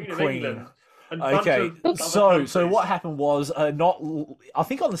Queen of England? Okay, so what happened was I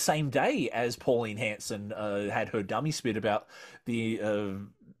think on the same day as Pauline Hanson had her dummy spit about the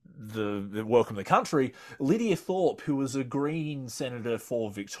welcome to the country, Lydia Thorpe, who was a Green senator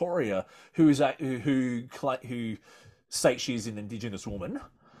for Victoria, who states she's an Indigenous woman.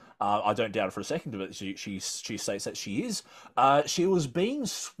 I don't doubt it for a second, but she states that she is. She was being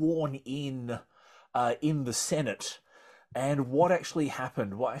sworn in the Senate, and what actually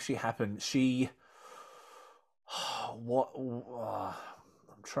happened? She I'm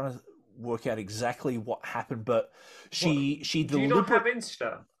trying to work out exactly what happened, but she Do you not have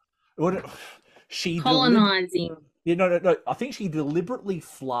Insta? She colonizing. No. I think she deliberately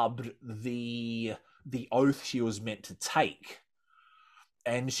flubbed the oath she was meant to take.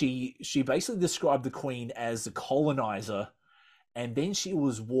 And she basically described the Queen as a colonizer, and then she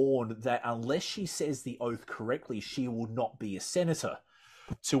was warned that unless she says the oath correctly, she will not be a senator.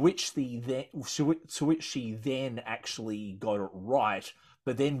 To which she then actually got it right,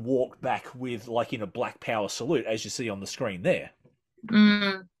 but then walked back with, like, in a Black Power salute, as you see on the screen there.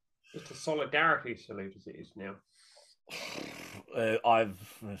 Mm. It's a solidarity salute as it is now.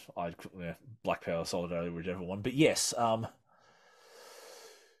 Black Power, solidarity, whichever one. But yes,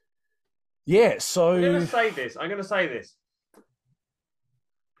 yeah. So I'm going to say this.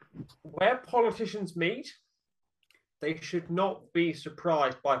 Where politicians meet, they should not be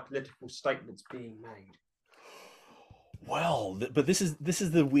surprised by political statements being made. Well, but this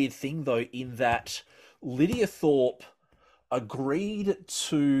is the weird thing, though, in that Lydia Thorpe agreed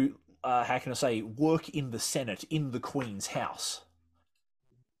to, how can I say, work in the Senate in the Queen's house.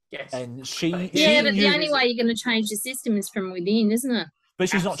 Yes, and she But she the knew- only way you're going to change the system is from within, isn't it? But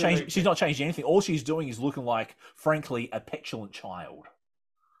she's Absolutely. not changing anything. All she's doing is looking like, frankly, a petulant child.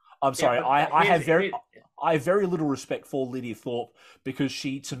 I'm sorry. but I have here's- very little respect for Lydia Thorpe, because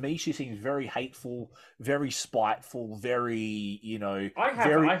to me she seems very hateful, very spiteful, very, I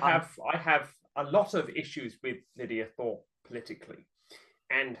very have a lot of issues with Lydia Thorpe politically,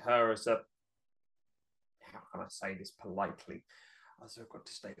 and her as a, how can I say this politely? I've got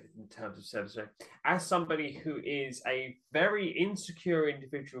to state it in terms of service. As somebody who is a very insecure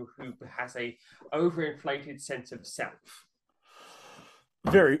individual who has a overinflated sense of self.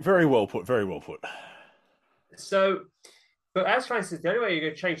 very, very well put. Very well put. So, but as Francis, the only way you're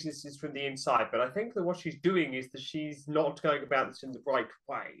going to change this is from the inside. But I think that what she's doing is that she's not going about this in the right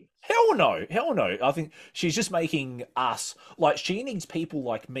way. Hell no. I think she's just making us, like, she needs people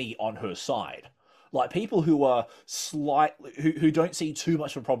like me on her side. Like, people who are who don't see too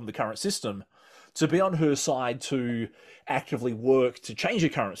much of a problem with the current system, to be on her side, to actively work to change the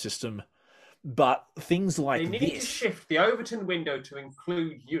current system. But things like They need to this... shift the Overton window to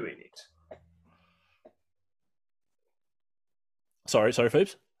include you in it. Sorry,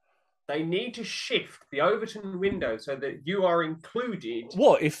 Phoebes? They need to shift the Overton window so that you are included.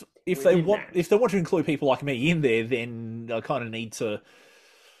 Well, if they within want that. if they want to include people like me in there, then I kind of need to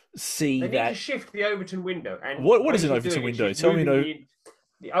see They need that. to shift the Overton window. And What is she's an Overton doing is window? she's Tell me moving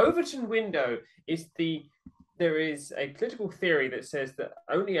the Overton window is there is a political theory that says that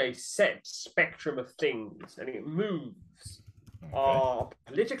only a set spectrum of things, and it moves, are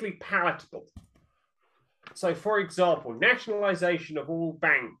politically palatable. So, for example, nationalisation of all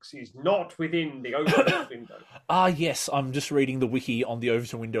banks is not within the Overton window. Yes, I'm just reading the wiki on the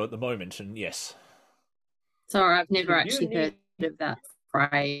Overton window at the moment, and yes. Sorry, I've never So you actually heard of that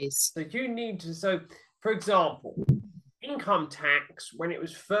phrase. So you need to, for example, income tax, when it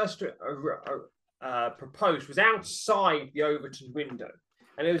was first proposed, was outside the Overton window.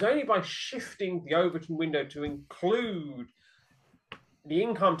 And it was only by shifting the Overton window to include the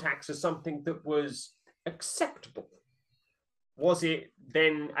income tax as something that was acceptable was it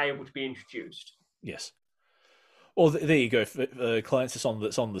then able to be introduced. Yes. Well, there you go, Clarence. It's on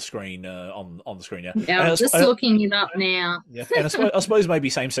the screen. On the screen now. Yeah, I'm just looking it up now. Yeah, and I suppose maybe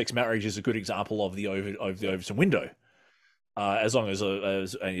same-sex marriage is a good example of the Overton window, as long as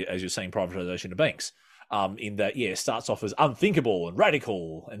you're saying, privatisation of banks. In that, it starts off as unthinkable and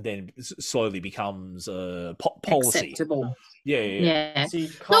radical, and then slowly becomes policy. Acceptable. Yeah. See,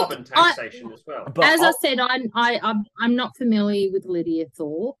 carbon taxation as well. But As I said, I'm not familiar with Lydia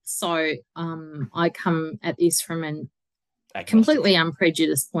Thorpe, so I come at this from an agnostic. completely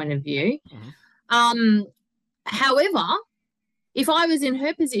unprejudiced point of view. However, if I was in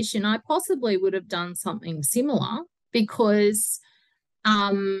her position, I possibly would have done something similar, because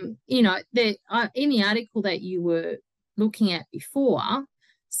in the article that you were looking at before,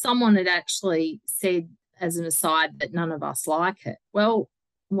 someone had actually said, as an aside, that none of us like it. Well,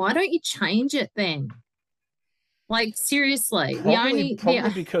 why don't you change it then? Like, seriously, Probably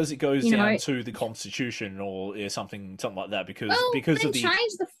because it goes you know, down to the Constitution or something like that. Because then of the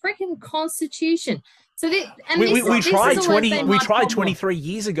change the freaking Constitution. So that, and we tried 23 23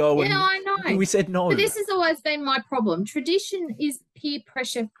 years ago, and I know. we said no. But this has always been my problem. Tradition is peer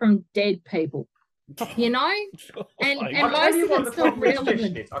pressure from dead people, and I'll tell most you of what the it's not problem with tradition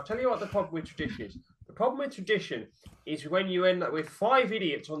relevant. is. I'll tell you what the problem with tradition is. The problem with tradition is when you end up with 5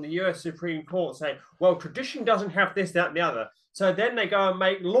 idiots on the US Supreme Court saying, well, tradition doesn't have this, that, and the other. So then they go and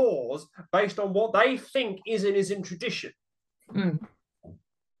make laws based on what they think is and isn't tradition.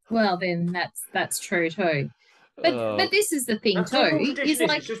 Well, then that's true too. But this is the thing That's too. not what tradition Is is.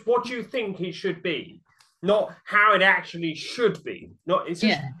 like, It's just what you think it should be, not how it actually should be. It's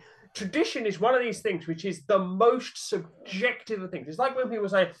just, tradition is one of these things which is the most subjective of things. It's like when people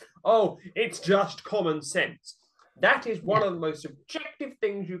say, oh, it's just common sense. That is one of the most subjective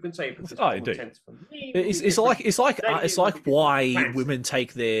things you can say. Because common sense for me it's like why women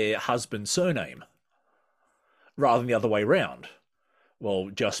take their husband's surname rather than the other way round.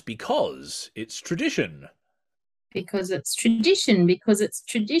 Well, just because it's tradition. Because it's tradition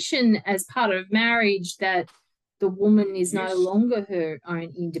as part of marriage that the woman is no Yes. longer her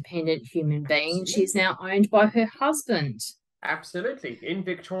own independent human being. She's now owned by her husband. Absolutely. In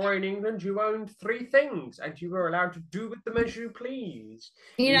Victorian England, you owned 3 things, and you were allowed to do with them as you please.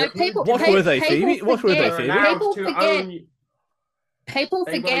 You know, people. What were they, Phoebe? What were they, You were Phoebe? allowed People to forget- own. People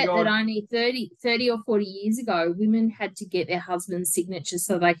They forget were that on- only 30 or 40 years ago, women had to get their husband's signature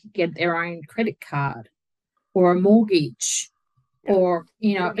so they could get their own credit card or a mortgage or,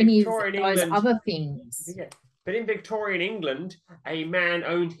 you know, In any of Victorian those England- other things. Yeah. But in Victorian England, a man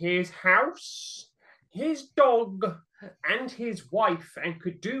owned his house, his dog, and his wife, and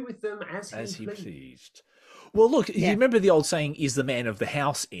could do with them as he pleased. pleased. Well, look, Yeah. you remember the old saying, is the man of the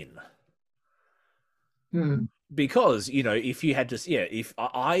house in? Hmm. Because, you know, if you had to, if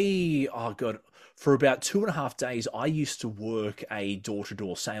oh God, for about 2.5 days, I used to work a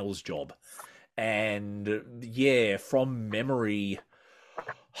door-to-door sales job. And yeah, from memory,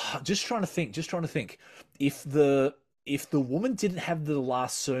 just trying to think, if the woman didn't have the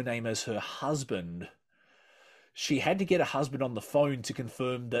last surname as her husband, she had to get a husband on the phone to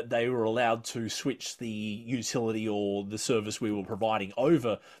confirm that they were allowed to switch the utility or the service we were providing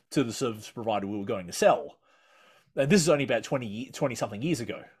over to the service provider we were going to sell. And this is only about 20 something years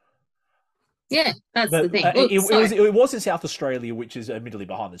ago. Yeah, that's But, the thing. it Look, was in South Australia, which is admittedly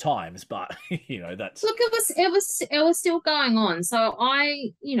behind the times, but you know, that's look, it was still going on. So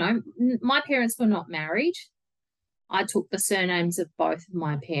my parents were not married. I took the surnames of both of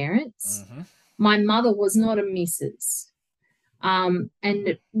my parents. Mhm. My mother was not a Mrs.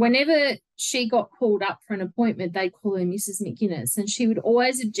 And whenever she got called up for an appointment, they'd call her Mrs. McGuinness, and she would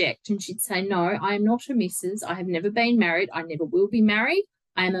always object, and she'd say, "No, I am not a Mrs. I have never been married. I never will be married.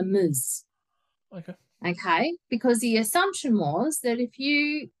 I am a Ms." Okay. Okay, because the assumption was that if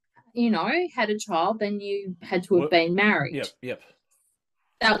you had a child, then you had to have been married. Yep.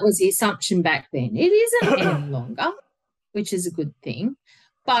 That was the assumption back then. It isn't any longer, which is a good thing.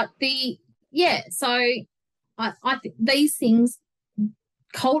 But so I think these things,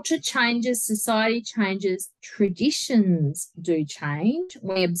 culture changes, society changes, traditions do change.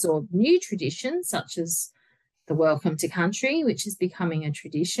 We absorb new traditions, such as the welcome to country, which is becoming a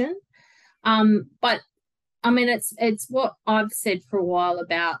tradition. But I mean, it's what I've said for a while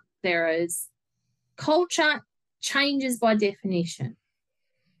about there is culture changes by definition,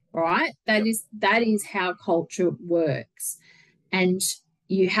 right? That is how culture works, and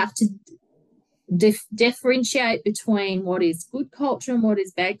you have to differentiate between what is good culture and what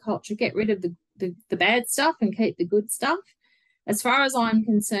is bad culture. Get rid of the bad stuff and keep the good stuff. As far as I'm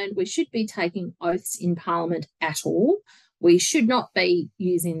concerned, we should be taking oaths in Parliament at all. We should not be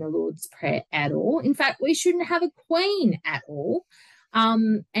using the Lord's Prayer at all. In fact, we shouldn't have a queen at all.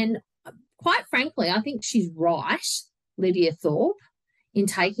 And quite frankly, I think she's right, Lydia Thorpe, in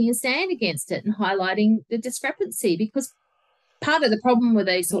taking a stand against it and highlighting the discrepancy, because part of the problem with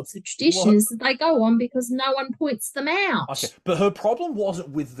these sorts of traditions is that they go on because no one points them out. Okay, but her problem wasn't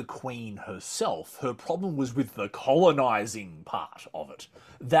with the Queen herself. Her problem was with the colonising part of it.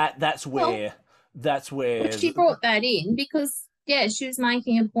 That's where. Well, she brought that in because she was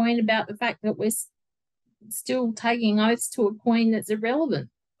making a point about the fact that we're still taking oaths to a queen that's irrelevant.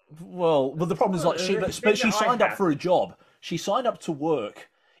 Well, the problem is she signed up for a job. She signed up to work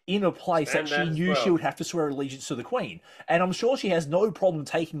in a place that she knew she would have to swear allegiance to the Queen, and I'm sure she has no problem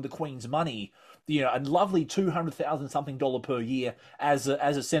taking the Queen's money, you know, a lovely $200,000 something per year as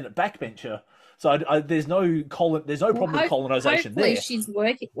a Senate backbencher. So there's no problem with colonisation there. She's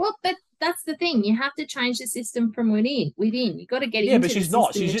working. Well, that's the thing. You have to change the system from within. You've got to get into but she's the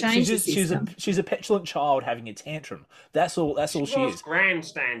not. system. She's a petulant child having a tantrum. That's all she is.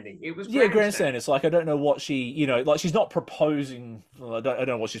 Grandstanding. It was grandstanding. It's like I don't know what she's not proposing. Well, I don't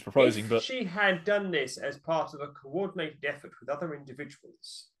know what she's proposing, but she had done this as part of a coordinated effort with other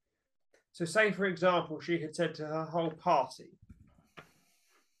individuals. So, say for example, she had said to her whole party,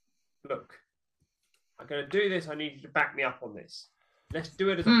 "Look, I'm going to do this. I need you to back me up on this. Let's do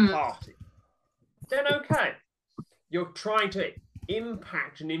it as a party." Then, okay, you're trying to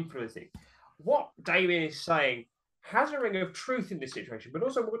impact and influence it. What Damien is saying has a ring of truth in this situation, but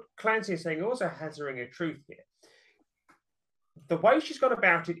also what Clancy is saying also has a ring of truth here. The way she's gone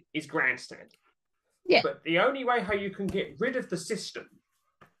about it is grandstanding. Yeah. But the only way how you can get rid of the system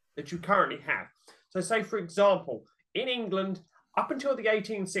that you currently have. So, say, for example, in England, up until the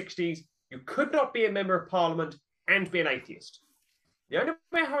 1860s, you could not be a member of Parliament and be an atheist. The only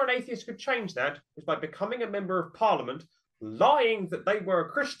way how an atheist could change that is by becoming a member of Parliament, lying that they were a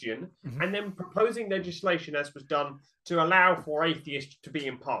Christian, and then proposing legislation, as was done, to allow for atheists to be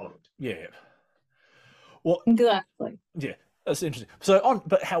in Parliament. Yeah. Well, Exactly. yeah, that's interesting. So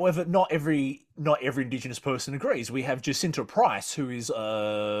but however, not every Indigenous person agrees. We have Jacinta Price, who is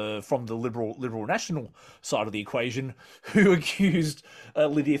from the Liberal National side of the equation, who accused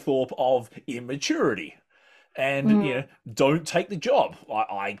Lydia Thorpe of immaturity. And don't take the job.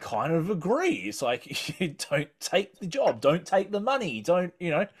 I kind of agree. It's like, you don't take the job, don't take the money, don't.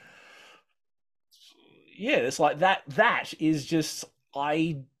 Yeah, it's like that. That is just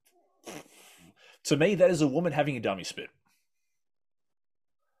to me, that is a woman having a dummy spit.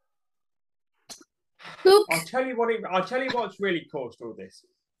 Look, I'll tell you what's really caused all this.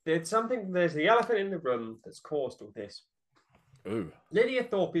 There's the elephant in the room that's caused all this. Ooh. Lydia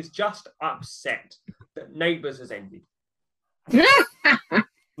Thorpe is just upset that Neighbours has ended.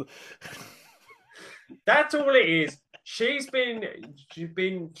 That's all it is. She's been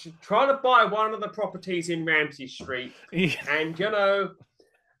trying to buy one of the properties in Ramsey Street, and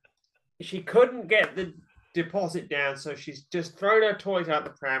she couldn't get the deposit down, so she's just thrown her toys out the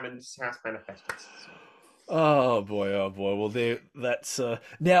pram, and this house manifests. Oh boy. Well, that's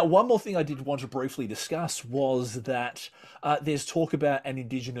now one more thing I did want to briefly discuss was that there's talk about an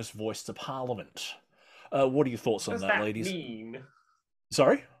Indigenous voice to Parliament. What are your thoughts on that, ladies? What does that mean?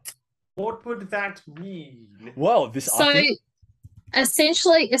 Sorry? What would that mean? Well,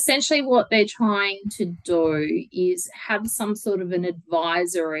 essentially what they're trying to do is have some sort of an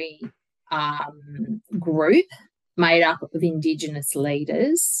advisory group made up of Indigenous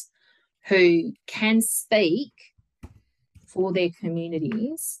leaders who can speak for their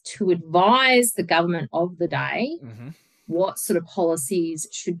communities to advise the government of the day what sort of policies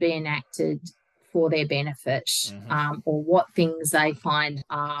should be enacted for their benefit, or what things they find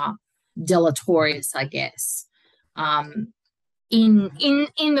are deleterious, I guess, in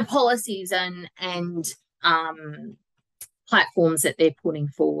the policies and platforms that they're putting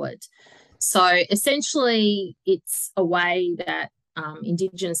forward. So essentially, it's a way that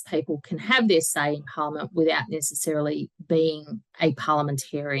Indigenous people can have their say in Parliament without necessarily being a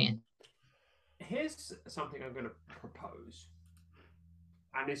parliamentarian. Here's something I'm going to propose,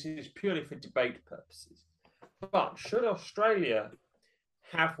 and this is purely for debate purposes. But should Australia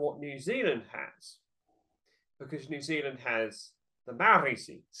have what New Zealand has? Because New Zealand has the Maori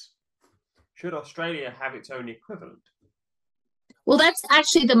seats. Should Australia have its own equivalent? Well, that's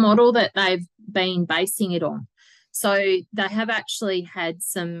actually the model that they've been basing it on. So they have actually had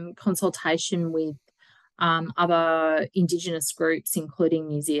some consultation with other Indigenous groups, including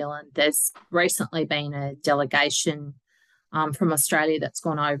New Zealand. There's recently been a delegation from Australia that's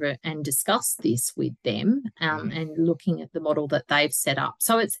gone over and discussed this with them, and looking at the model that they've set up.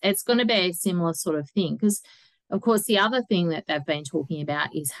 So it's going to be a similar sort of thing, because, of course, the other thing that they've been talking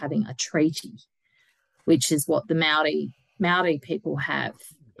about is having a treaty, which is what the Maori people have.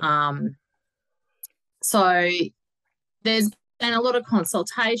 So there's been a lot of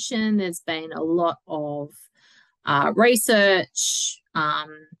consultation, there's been a lot of research,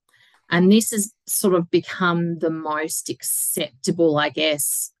 and this has sort of become the most acceptable, I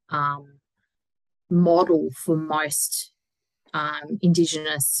guess, model for most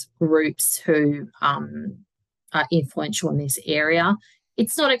Indigenous groups who are influential in this area.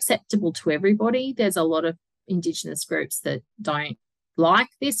 It's not acceptable to everybody. There's a lot of Indigenous groups that don't like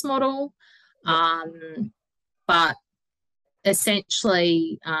this model, but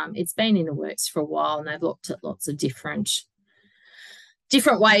essentially it's been in the works for a while, and they've looked at lots of different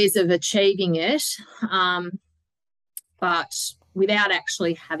ways of achieving it, but without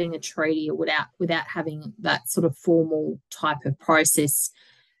actually having a treaty, or without having that sort of formal type of process.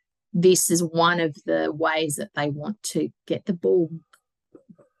 This is one of the ways that they want to get the ball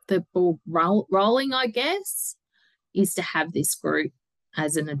rolling, I guess, is to have this group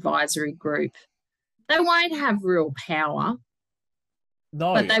as an advisory group. They won't have real power,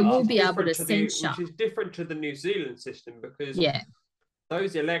 but they will be able to censure. Which is different to the New Zealand system, because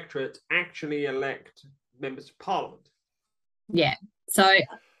those electorates actually elect members of Parliament. Yeah. So,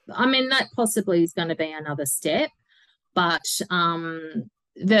 I mean, that possibly is going to be another step, but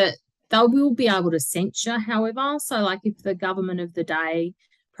they will be able to censure, however. So, like, if the government of the day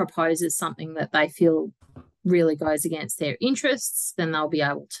proposes something that they feel really goes against their interests, then they'll be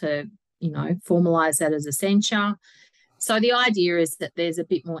able to, formalise that as a censure. So the idea is that there's a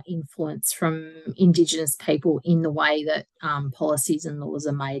bit more influence from Indigenous people in the way that policies and laws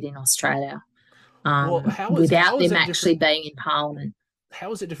are made in Australia, without them actually being in Parliament.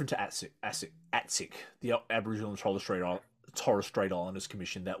 How is it different to ATSIC, the Aboriginal and Torres Strait Islanders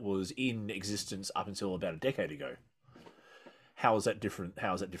Commission that was in existence up until about a decade ago? How is that different?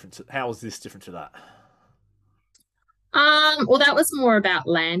 How is this different to that? Well, that was more about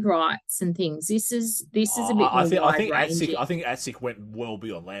land rights and things. This is a bit more wide-ranging. I think ATSIC went well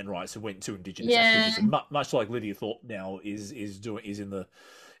beyond land rights and went to Indigenous Yeah. activism, much like Lydia Thorpe now is in the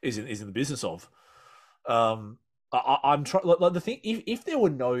business of. I'm trying like the thing. If there were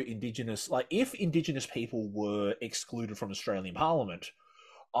no Indigenous, like if Indigenous people were excluded from Australian Parliament,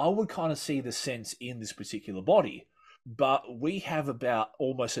 I would kind of see the sense in this particular body. But we have about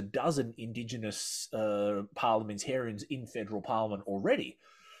almost a dozen Indigenous parliamentarians in federal parliament already.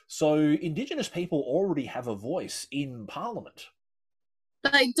 So Indigenous people already have a voice in parliament.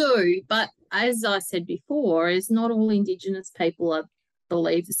 They do, but as I said before, is not all Indigenous people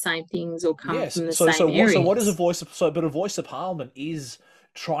believe the same things or come from the same areas. So what is a voice? But a voice of parliament is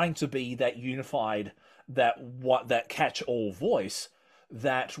trying to be that unified, that catch-all voice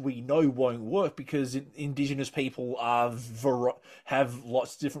that we know won't work because Indigenous people have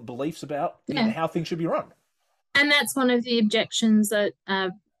lots of different beliefs about how things should be run. And that's one of the objections that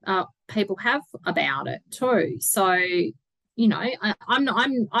people have about it too. So, you know,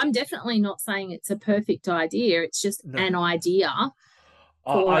 I'm definitely not saying it's a perfect idea. It's just an idea.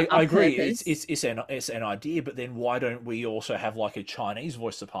 I agree. It's an idea, but then why don't we also have like a Chinese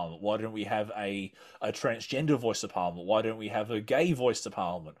voice to parliament? Why don't we have a transgender voice to parliament? Why don't we have a gay voice to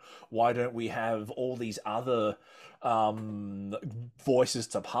parliament? Why don't we have all these other voices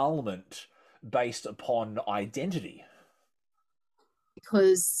to parliament based upon identity?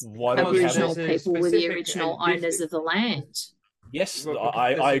 Because Aboriginal people were the original owners of the land. Yes,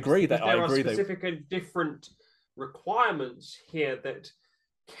 I agree that there are specific and different requirements here that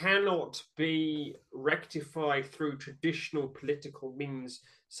cannot be rectified through traditional political means,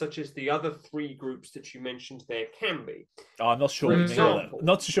 such as the other three groups that you mentioned there can be. I'm not sure what you mean by that.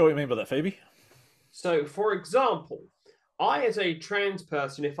 Not sure what you mean by that, Phoebe. So, for example, I, as a trans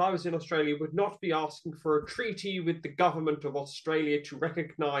person, if I was in Australia, would not be asking for a treaty with the government of Australia to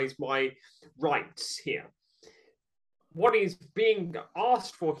recognise my rights here. What is being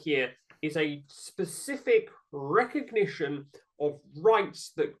asked for here is a specific recognition of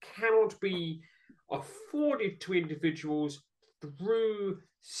rights that cannot be afforded to individuals through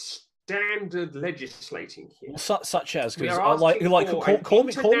standard legislating here. Such as, because call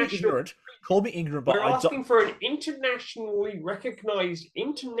me ignorant, but we're asking for an internationally recognised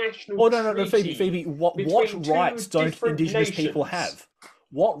international treaty. Phoebe, what rights don't Indigenous people have?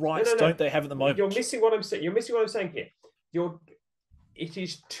 What rights don't they have at the moment? You're missing what I'm saying. You're missing what I'm saying here. It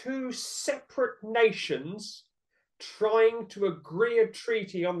is two separate nations trying to agree a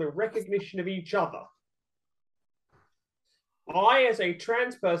treaty on the recognition of each other. I, as a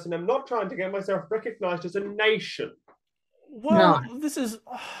trans person, am not trying to get myself recognised as a nation. Well, this is...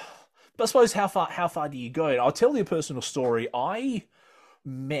 But I suppose how far do you go? I'll tell you a personal story. I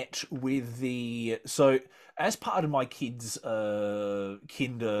met with so as part of my kids' kinder,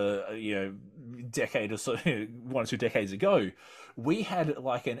 decade or so, 1 or 2 decades ago, we had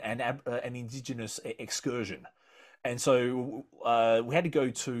like an Indigenous excursion. And so we had to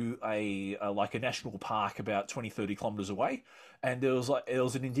go to a national park about 20, 30 kilometers away, and there was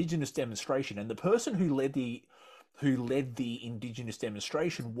an Indigenous demonstration, and the person who led the Indigenous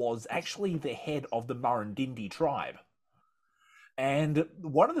demonstration was actually the head of the Murrindindi tribe. And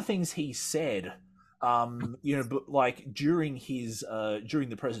one of the things he said, during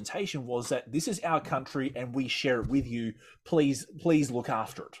the presentation was that this is our country and we share it with you. Please look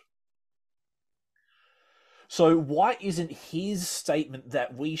after it. So why isn't his statement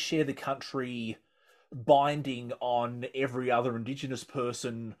that we share the country binding on every other Indigenous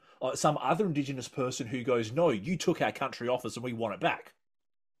person, some other Indigenous person who goes, no, you took our country off us and we want it back?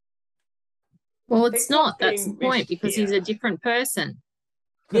 Well, it's not. That's the point, because he's a different person.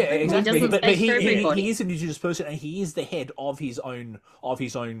 Yeah, exactly. But he is an Indigenous person, and he is the head of his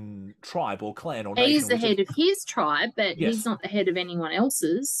own tribe or clan or nation. He's the head of his tribe, but he's not the head of anyone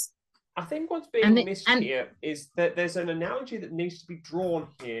else's. I think what's being missed here is that there's an analogy that needs to be drawn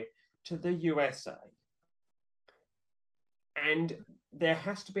here to the USA. And there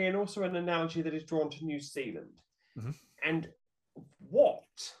has to be also an analogy that is drawn to New Zealand. Mm-hmm. And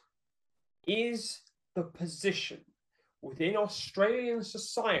what is the position within Australian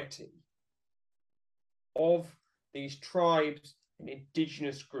society of these tribes and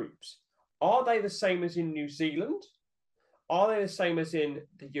Indigenous groups? Are they the same as in New Zealand? Are they the same as in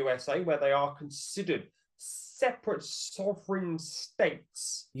the USA, where they are considered separate sovereign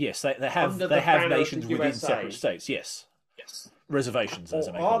states? Yes, they have nations within separate states. Yes. Reservations, as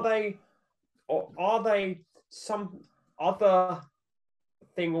they call it. Or are they some other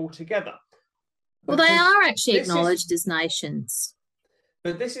thing altogether? Well, they Because are actually this is- acknowledged as nations.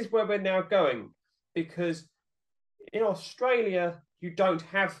 But this is where we're now going, because in Australia, you don't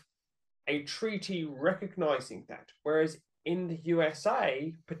have a treaty recognizing that, whereas in the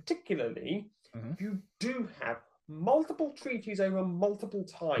USA, particularly, you do have multiple treaties over multiple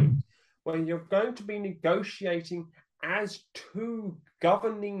times where you're going to be negotiating as two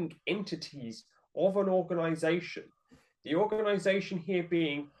governing entities of an organization. The organization here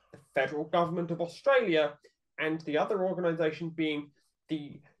being the federal government of Australia, and the other organization being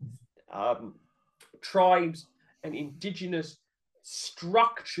the tribes and indigenous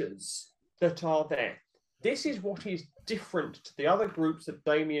structures that are there. This is what is different to the other groups that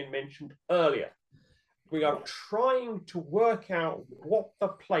Damien mentioned earlier. We are trying to work out what the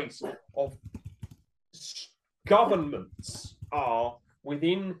place of governments are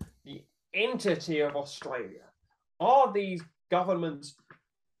within the entity of Australia. Are these governments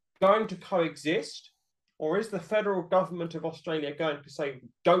going to coexist, or is the federal government of Australia going to say, we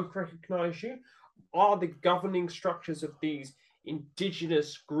don't recognise you? Are the governing structures of these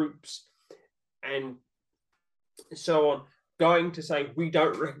indigenous groups and so on going to say, we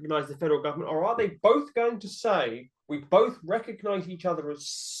don't recognise the federal government? Or are they both going to say, we both recognise each other as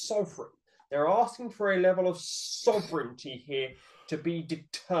sovereign? They're asking for a level of sovereignty here to be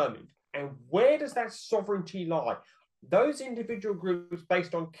determined. And where does that sovereignty lie? Those individual groups,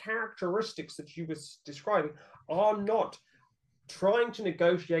 based on characteristics that you were describing, are not trying to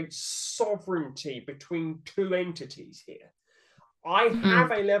negotiate sovereignty between two entities here. I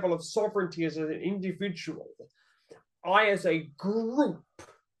have a level of sovereignty as an individual. I, as a group,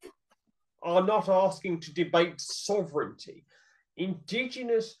 are not asking to debate sovereignty.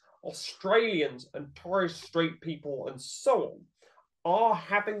 Indigenous Australians and Torres Strait people and so on are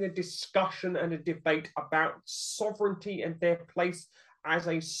having a discussion and a debate about sovereignty and their place as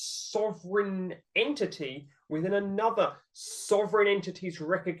a sovereign entity within another sovereign entity's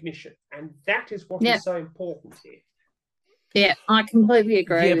recognition. And that is what is so important here. Yeah, I completely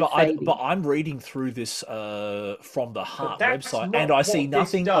agree. Yeah, with but I'm reading through this from the Heart website, not and I see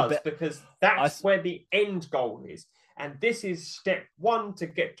nothing about, because that's where the end goal is, and this is step one to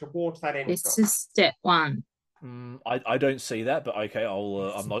get towards that end goal. This is step one. I don't see that, but okay,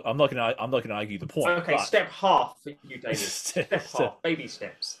 I'm not gonna argue the point. Okay, but... step half for you, David. step half, baby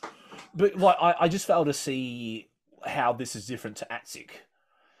steps. But like, I just fail to see how this is different to ATSIC.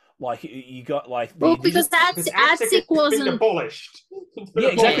 Like you got like because ATSIC wasn't abolished. Yeah,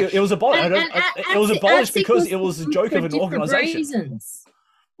 exactly. It was abolished. It was abolished because it was a joke of an organisation.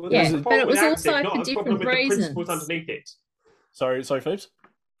 Well, yeah, but it was also not for different reasons. The principles underneath it. Sorry, Phoebes?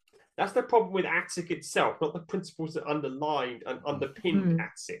 That's the problem with ATSIC itself, not the principles that underlined and underpinned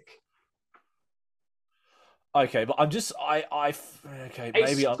ATSIC. Okay, but I'm just okay.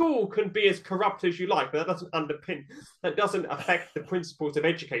 Maybe a school can be as corrupt as you like, but that doesn't affect the principles of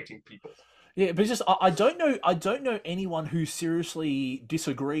educating people. Yeah, but just I don't know anyone who seriously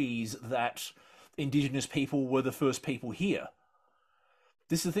disagrees that Indigenous people were the first people here.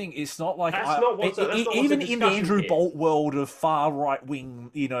 This is the thing. It's not like even in the Andrew Bolt world of far right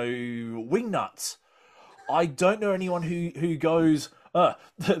wing, wingnuts. I don't know anyone who goes,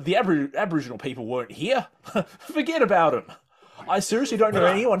 the Aboriginal people weren't here. Forget about them. I seriously don't know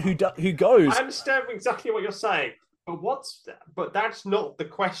anyone who goes. I understand exactly what you're saying, but that's not the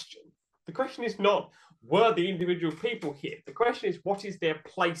question. The question is not, were the individual people here? The question is, what is their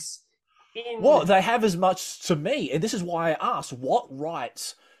place in... Well, they have as much to me, and this is why I asked, what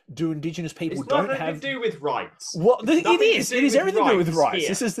rights do Indigenous people don't have... It's nothing to do with rights. What it is. It is everything to do with rights. Here.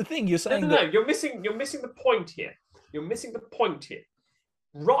 This is the thing. You're saying No, you're missing the point here. You're missing the point here.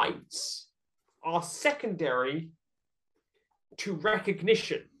 Rights are secondary to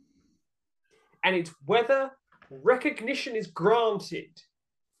recognition. And it's whether recognition is granted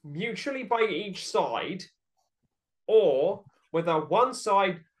mutually by each side, or whether one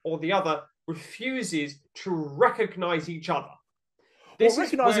side or the refuses to recognize each other. This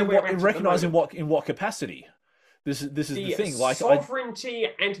recognizing what in what capacity? This is the thing. Like sovereignty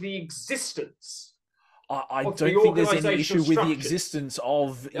and the existence. I don't think there's any issue with the existence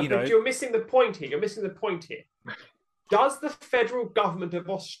of But you're missing the point here. Does the federal government of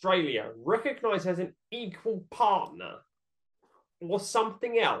Australia recognise as an equal partner, or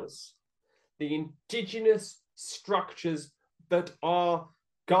something else, the Indigenous structures that are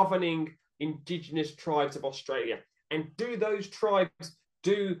governing Indigenous tribes of Australia? And do those tribes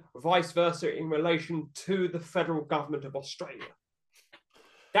do vice versa in relation to the federal government of Australia?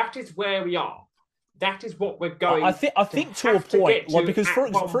 That is where we are. That is what we're going. I think to a point, because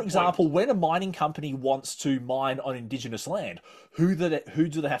for example, when a mining company wants to mine on Indigenous land, who do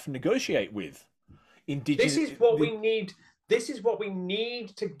they have to negotiate with? indigenous. This is what we need. This is what we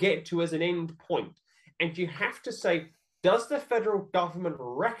need to get to as an end point. And you have to say, does the federal government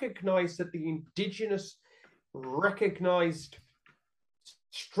recognize that the indigenous recognized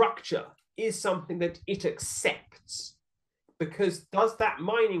structure is something that it accepts? Because does that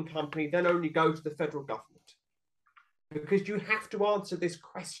mining company then only go to the federal government? Because you have to answer this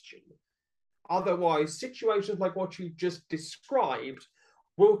question. Otherwise, situations like what you just described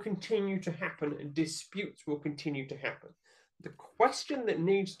will continue to happen and disputes will continue to happen. The question that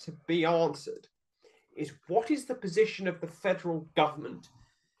needs to be answered is, what is the position of the federal government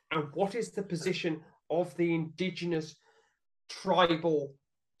and what is the position of the indigenous tribal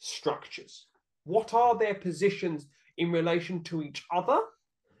structures? What are their positions in relation to each other?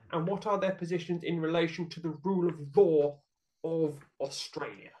 And what are their positions in relation to the rule of law of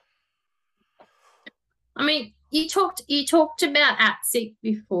Australia? I mean, you talked about ATSIC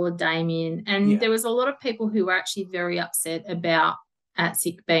before, Damien, and there was a lot of people who were actually very upset about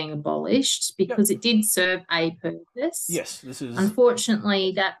ATSIC being abolished because it did serve a purpose. Yes, this is.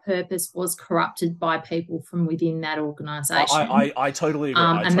 Unfortunately, that purpose was corrupted by people from within that organisation. I totally agree.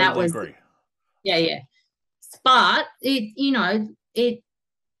 I totally agree. Yeah. But there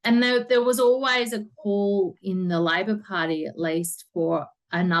was always a call in the Labor Party, at least, for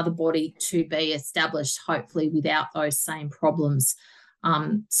another body to be established, hopefully without those same problems.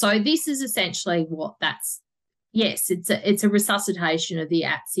 So this is essentially what that's. Yes, it's a resuscitation of the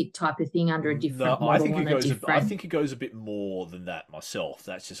ATSIC type of thing under a different model. I think it goes a bit more than that myself.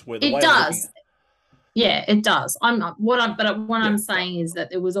 That's just where it does. Yeah, it does. I'm saying is that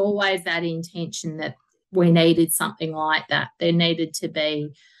there was always that intention that we needed something like that. There needed to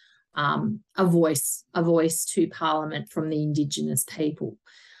be a voice to Parliament from the Indigenous people.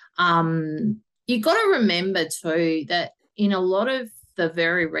 You've got to remember too that in a lot of the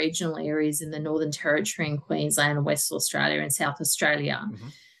very regional areas in the Northern Territory and Queensland and West Australia and South Australia,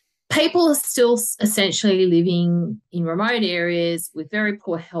 people are still essentially living in remote areas with very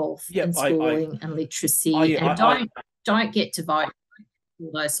poor health and schooling and literacy and don't get to vote,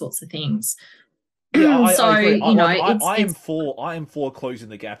 all those sorts of things. Yeah, I agree. I am for closing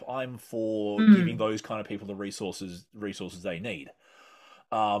the gap. I'm for giving those kind of people the resources they need.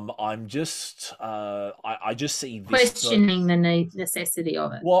 I'm just, I just see this questioning the necessity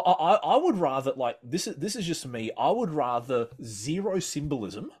of it. Well, I would rather, like, this is just me. I would rather zero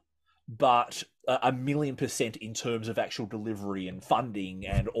symbolism, but 1,000,000% in terms of actual delivery and funding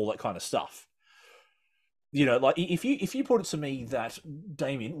and all that kind of stuff. You know, like if you put it to me that,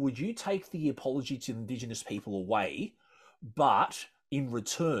 Damien, would you take the apology to Indigenous people away, but in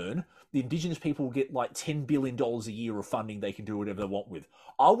return, the Indigenous people will get like $10 billion a year of funding they can do whatever they want with?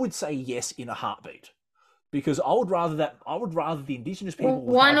 I would say yes in a heartbeat, because I would rather the Indigenous people.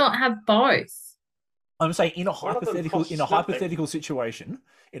 Well, why not have both? I'm saying in a hypothetical situation,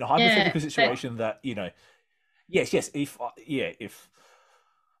 that, you know, yes, if.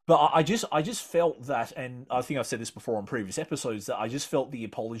 But I just felt that, and I think I've said this before on previous episodes, that I just felt the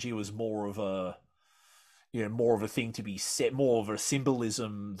apology was more of a thing to be set, more of a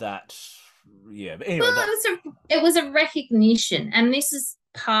symbolism that, But anyway, it was a recognition, and this is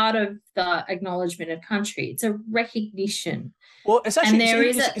part of the acknowledgement of country. It's a recognition. Well, it's actually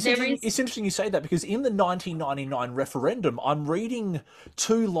it's interesting you say that, because in the 1999 referendum, I'm reading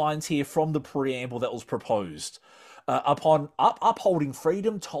 2 lines here from the preamble that was proposed. Upon upholding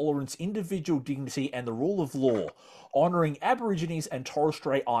freedom, tolerance, individual dignity, and the rule of law, honouring Aborigines and Torres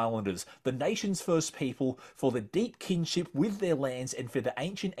Strait Islanders, the nation's first people, for the deep kinship with their lands and for the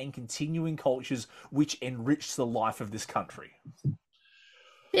ancient and continuing cultures which enrich the life of this country.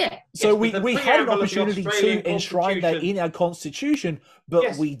 Yeah. So we had an opportunity to enshrine that in our constitution,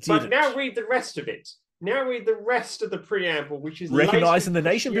 but we didn't. But now read the rest of it. Now read the rest of the preamble, which is recognising the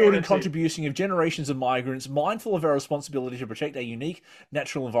nation-building contribution of generations of migrants, mindful of our responsibility to protect our unique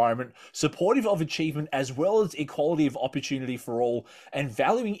natural environment, supportive of achievement as well as equality of opportunity for all, and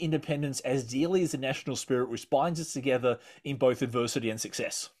valuing independence as dearly as the national spirit which binds us together in both adversity and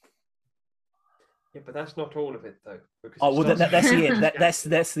success. Yeah, but that's not all of it, though. That's the end.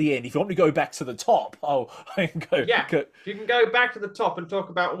 That's the end. If you want me to go back to the top, I can go. Yeah, you can go back to the top and talk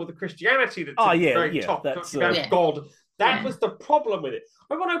about all the Christianity that's at the very top. That's about God. That was the problem with it.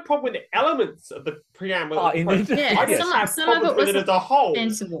 I've got no problem with the elements of the preamble. I just have problems with it as a whole.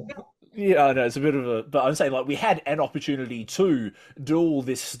 Sensible. Yeah, I know, it's a bit of a... But I'm saying, like, we had an opportunity to do all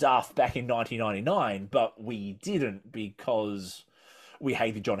this stuff back in 1999, but we didn't because we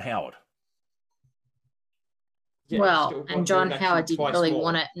hated John Howard. Yeah, Well, still and want John more Howard action didn't twice really more.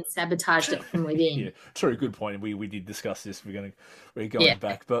 want it and sabotaged it from within. Yeah, true, good point. And we did discuss this. We're going Yeah.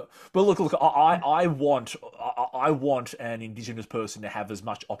 back, but look, I want an Indigenous person to have as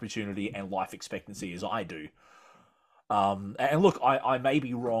much opportunity and life expectancy as I do. And look, I may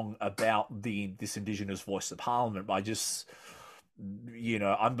be wrong about this Indigenous voice of Parliament, but I just,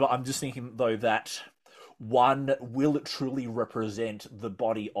 I'm just thinking though that one, will it truly represent the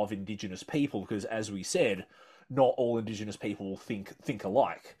body of Indigenous people? Because as we said, not all Indigenous people think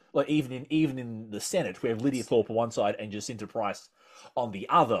alike. Like even in the Senate, we have Lydia Thorpe on one side and Jacinta Price on the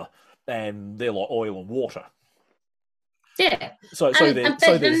other, and they're like oil and water. Yeah. So there's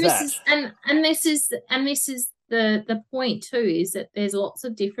that. This is the point too, is that there's lots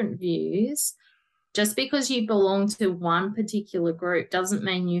of different views. Just because you belong to one particular group doesn't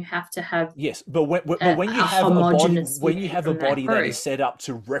mean you have to have but when you have a body that is set up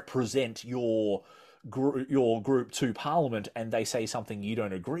to represent your group to Parliament, and they say something you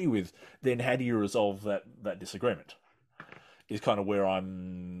don't agree with, then how do you resolve that disagreement? Is kind of where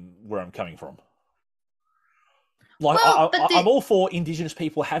I'm coming from. Like, I'm all for Indigenous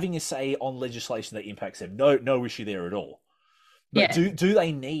people having a say on legislation that impacts them. No issue there at all. But do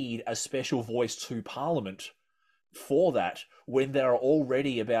they need a special voice to Parliament for that when there are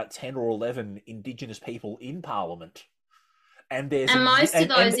already about 10 or 11 Indigenous people in Parliament? And most of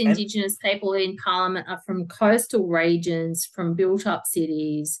those Indigenous people in Parliament are from coastal regions, from built-up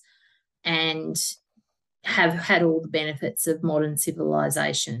cities, and have had all the benefits of modern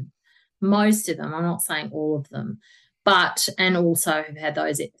civilization. Most of them, I'm not saying all of them, and also have had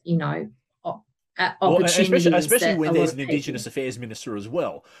those, opportunities. Especially when there's an Indigenous Affairs Minister as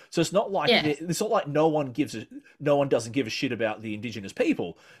well. So it's not like no one doesn't give a shit about the Indigenous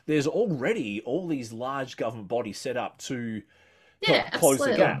people. There's already all these large government bodies set up to help close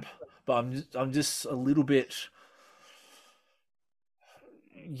the gap. But I'm just a little bit.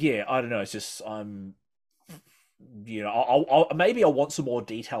 Yeah, I don't know. It's just maybe I want some more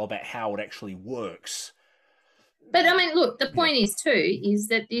detail about how it actually works. But I mean, look, the point is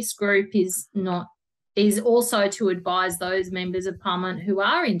that this group is also to advise those members of Parliament who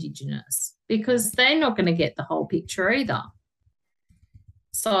are Indigenous, because they're not going to get the whole picture either.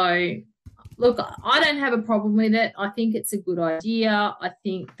 So, look, I don't have a problem with it. I think it's a good idea. I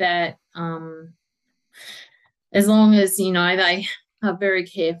think that as long as, they are very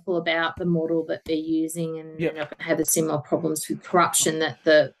careful about the model that they're using, and they're not going to have the similar problems with corruption that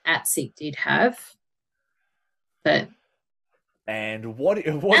the ATSIC did have. But and the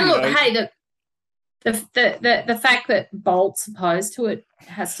fact that Bolt's opposed to it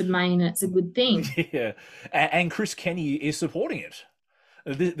has to mean it's a good thing. Yeah, and Chris Kenny is supporting it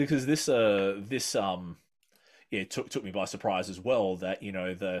because this took me by surprise as well that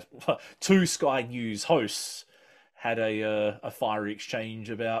the two Sky News hosts had a fiery exchange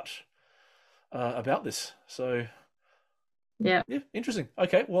about this. So yeah, interesting.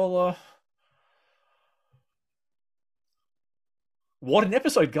 Okay, well. What an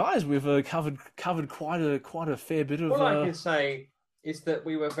episode, guys! We've covered quite a fair bit of. All I can say is that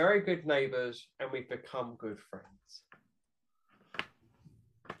we were very good neighbours and we've become good friends.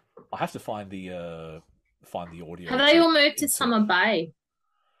 I have to find the audio. Have they all moved to Summer Bay?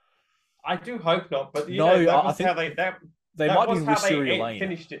 I do hope not, but I think they might be in Wisteria Lane.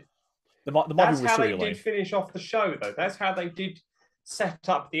 Finished it. That's how they did finish off the show, though. That's how they did set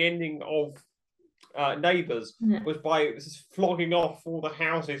up the ending of Neighbours, was by flogging off all the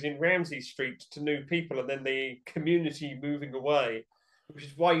houses in Ramsay Street to new people, and then the community moving away, which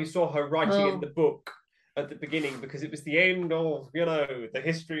is why you saw her writing in the book at the beginning, because it was the end of the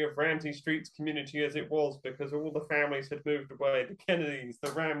history of Ramsay Street's community as it was, because all the families had moved away, the Kennedys,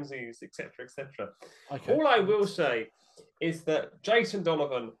 the Ramsays, etc., etc. Okay. All I will say is that Jason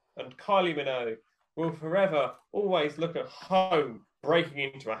Donovan and Kylie Minogue will forever always look at home breaking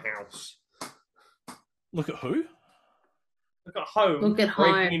into a house. Look at who? Look at home. Look at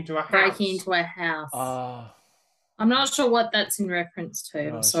breaking home into a house. Breaking into a house. I'm not sure what that's in reference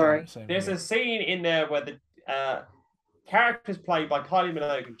to. I'm sorry. There's a scene in there where the characters played by Kylie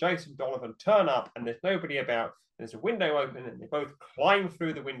Minogue and Jason Donovan turn up, and there's nobody about. There's a window open, and they both climb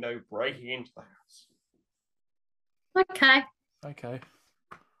through the window, breaking into the house. Okay.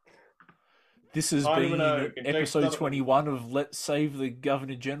 This has been episode 21 of Let's Save the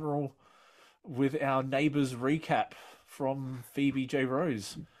Governor General, with our Neighbours recap from Phoebe J.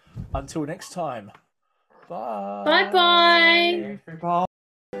 Rose. Until next time, bye. Bye-bye.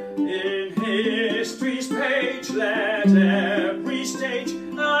 In history's page, let every stage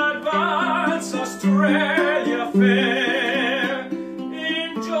advance Australia fair,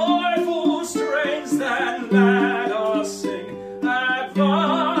 in joyful strains that land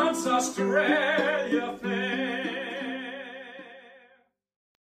Australia.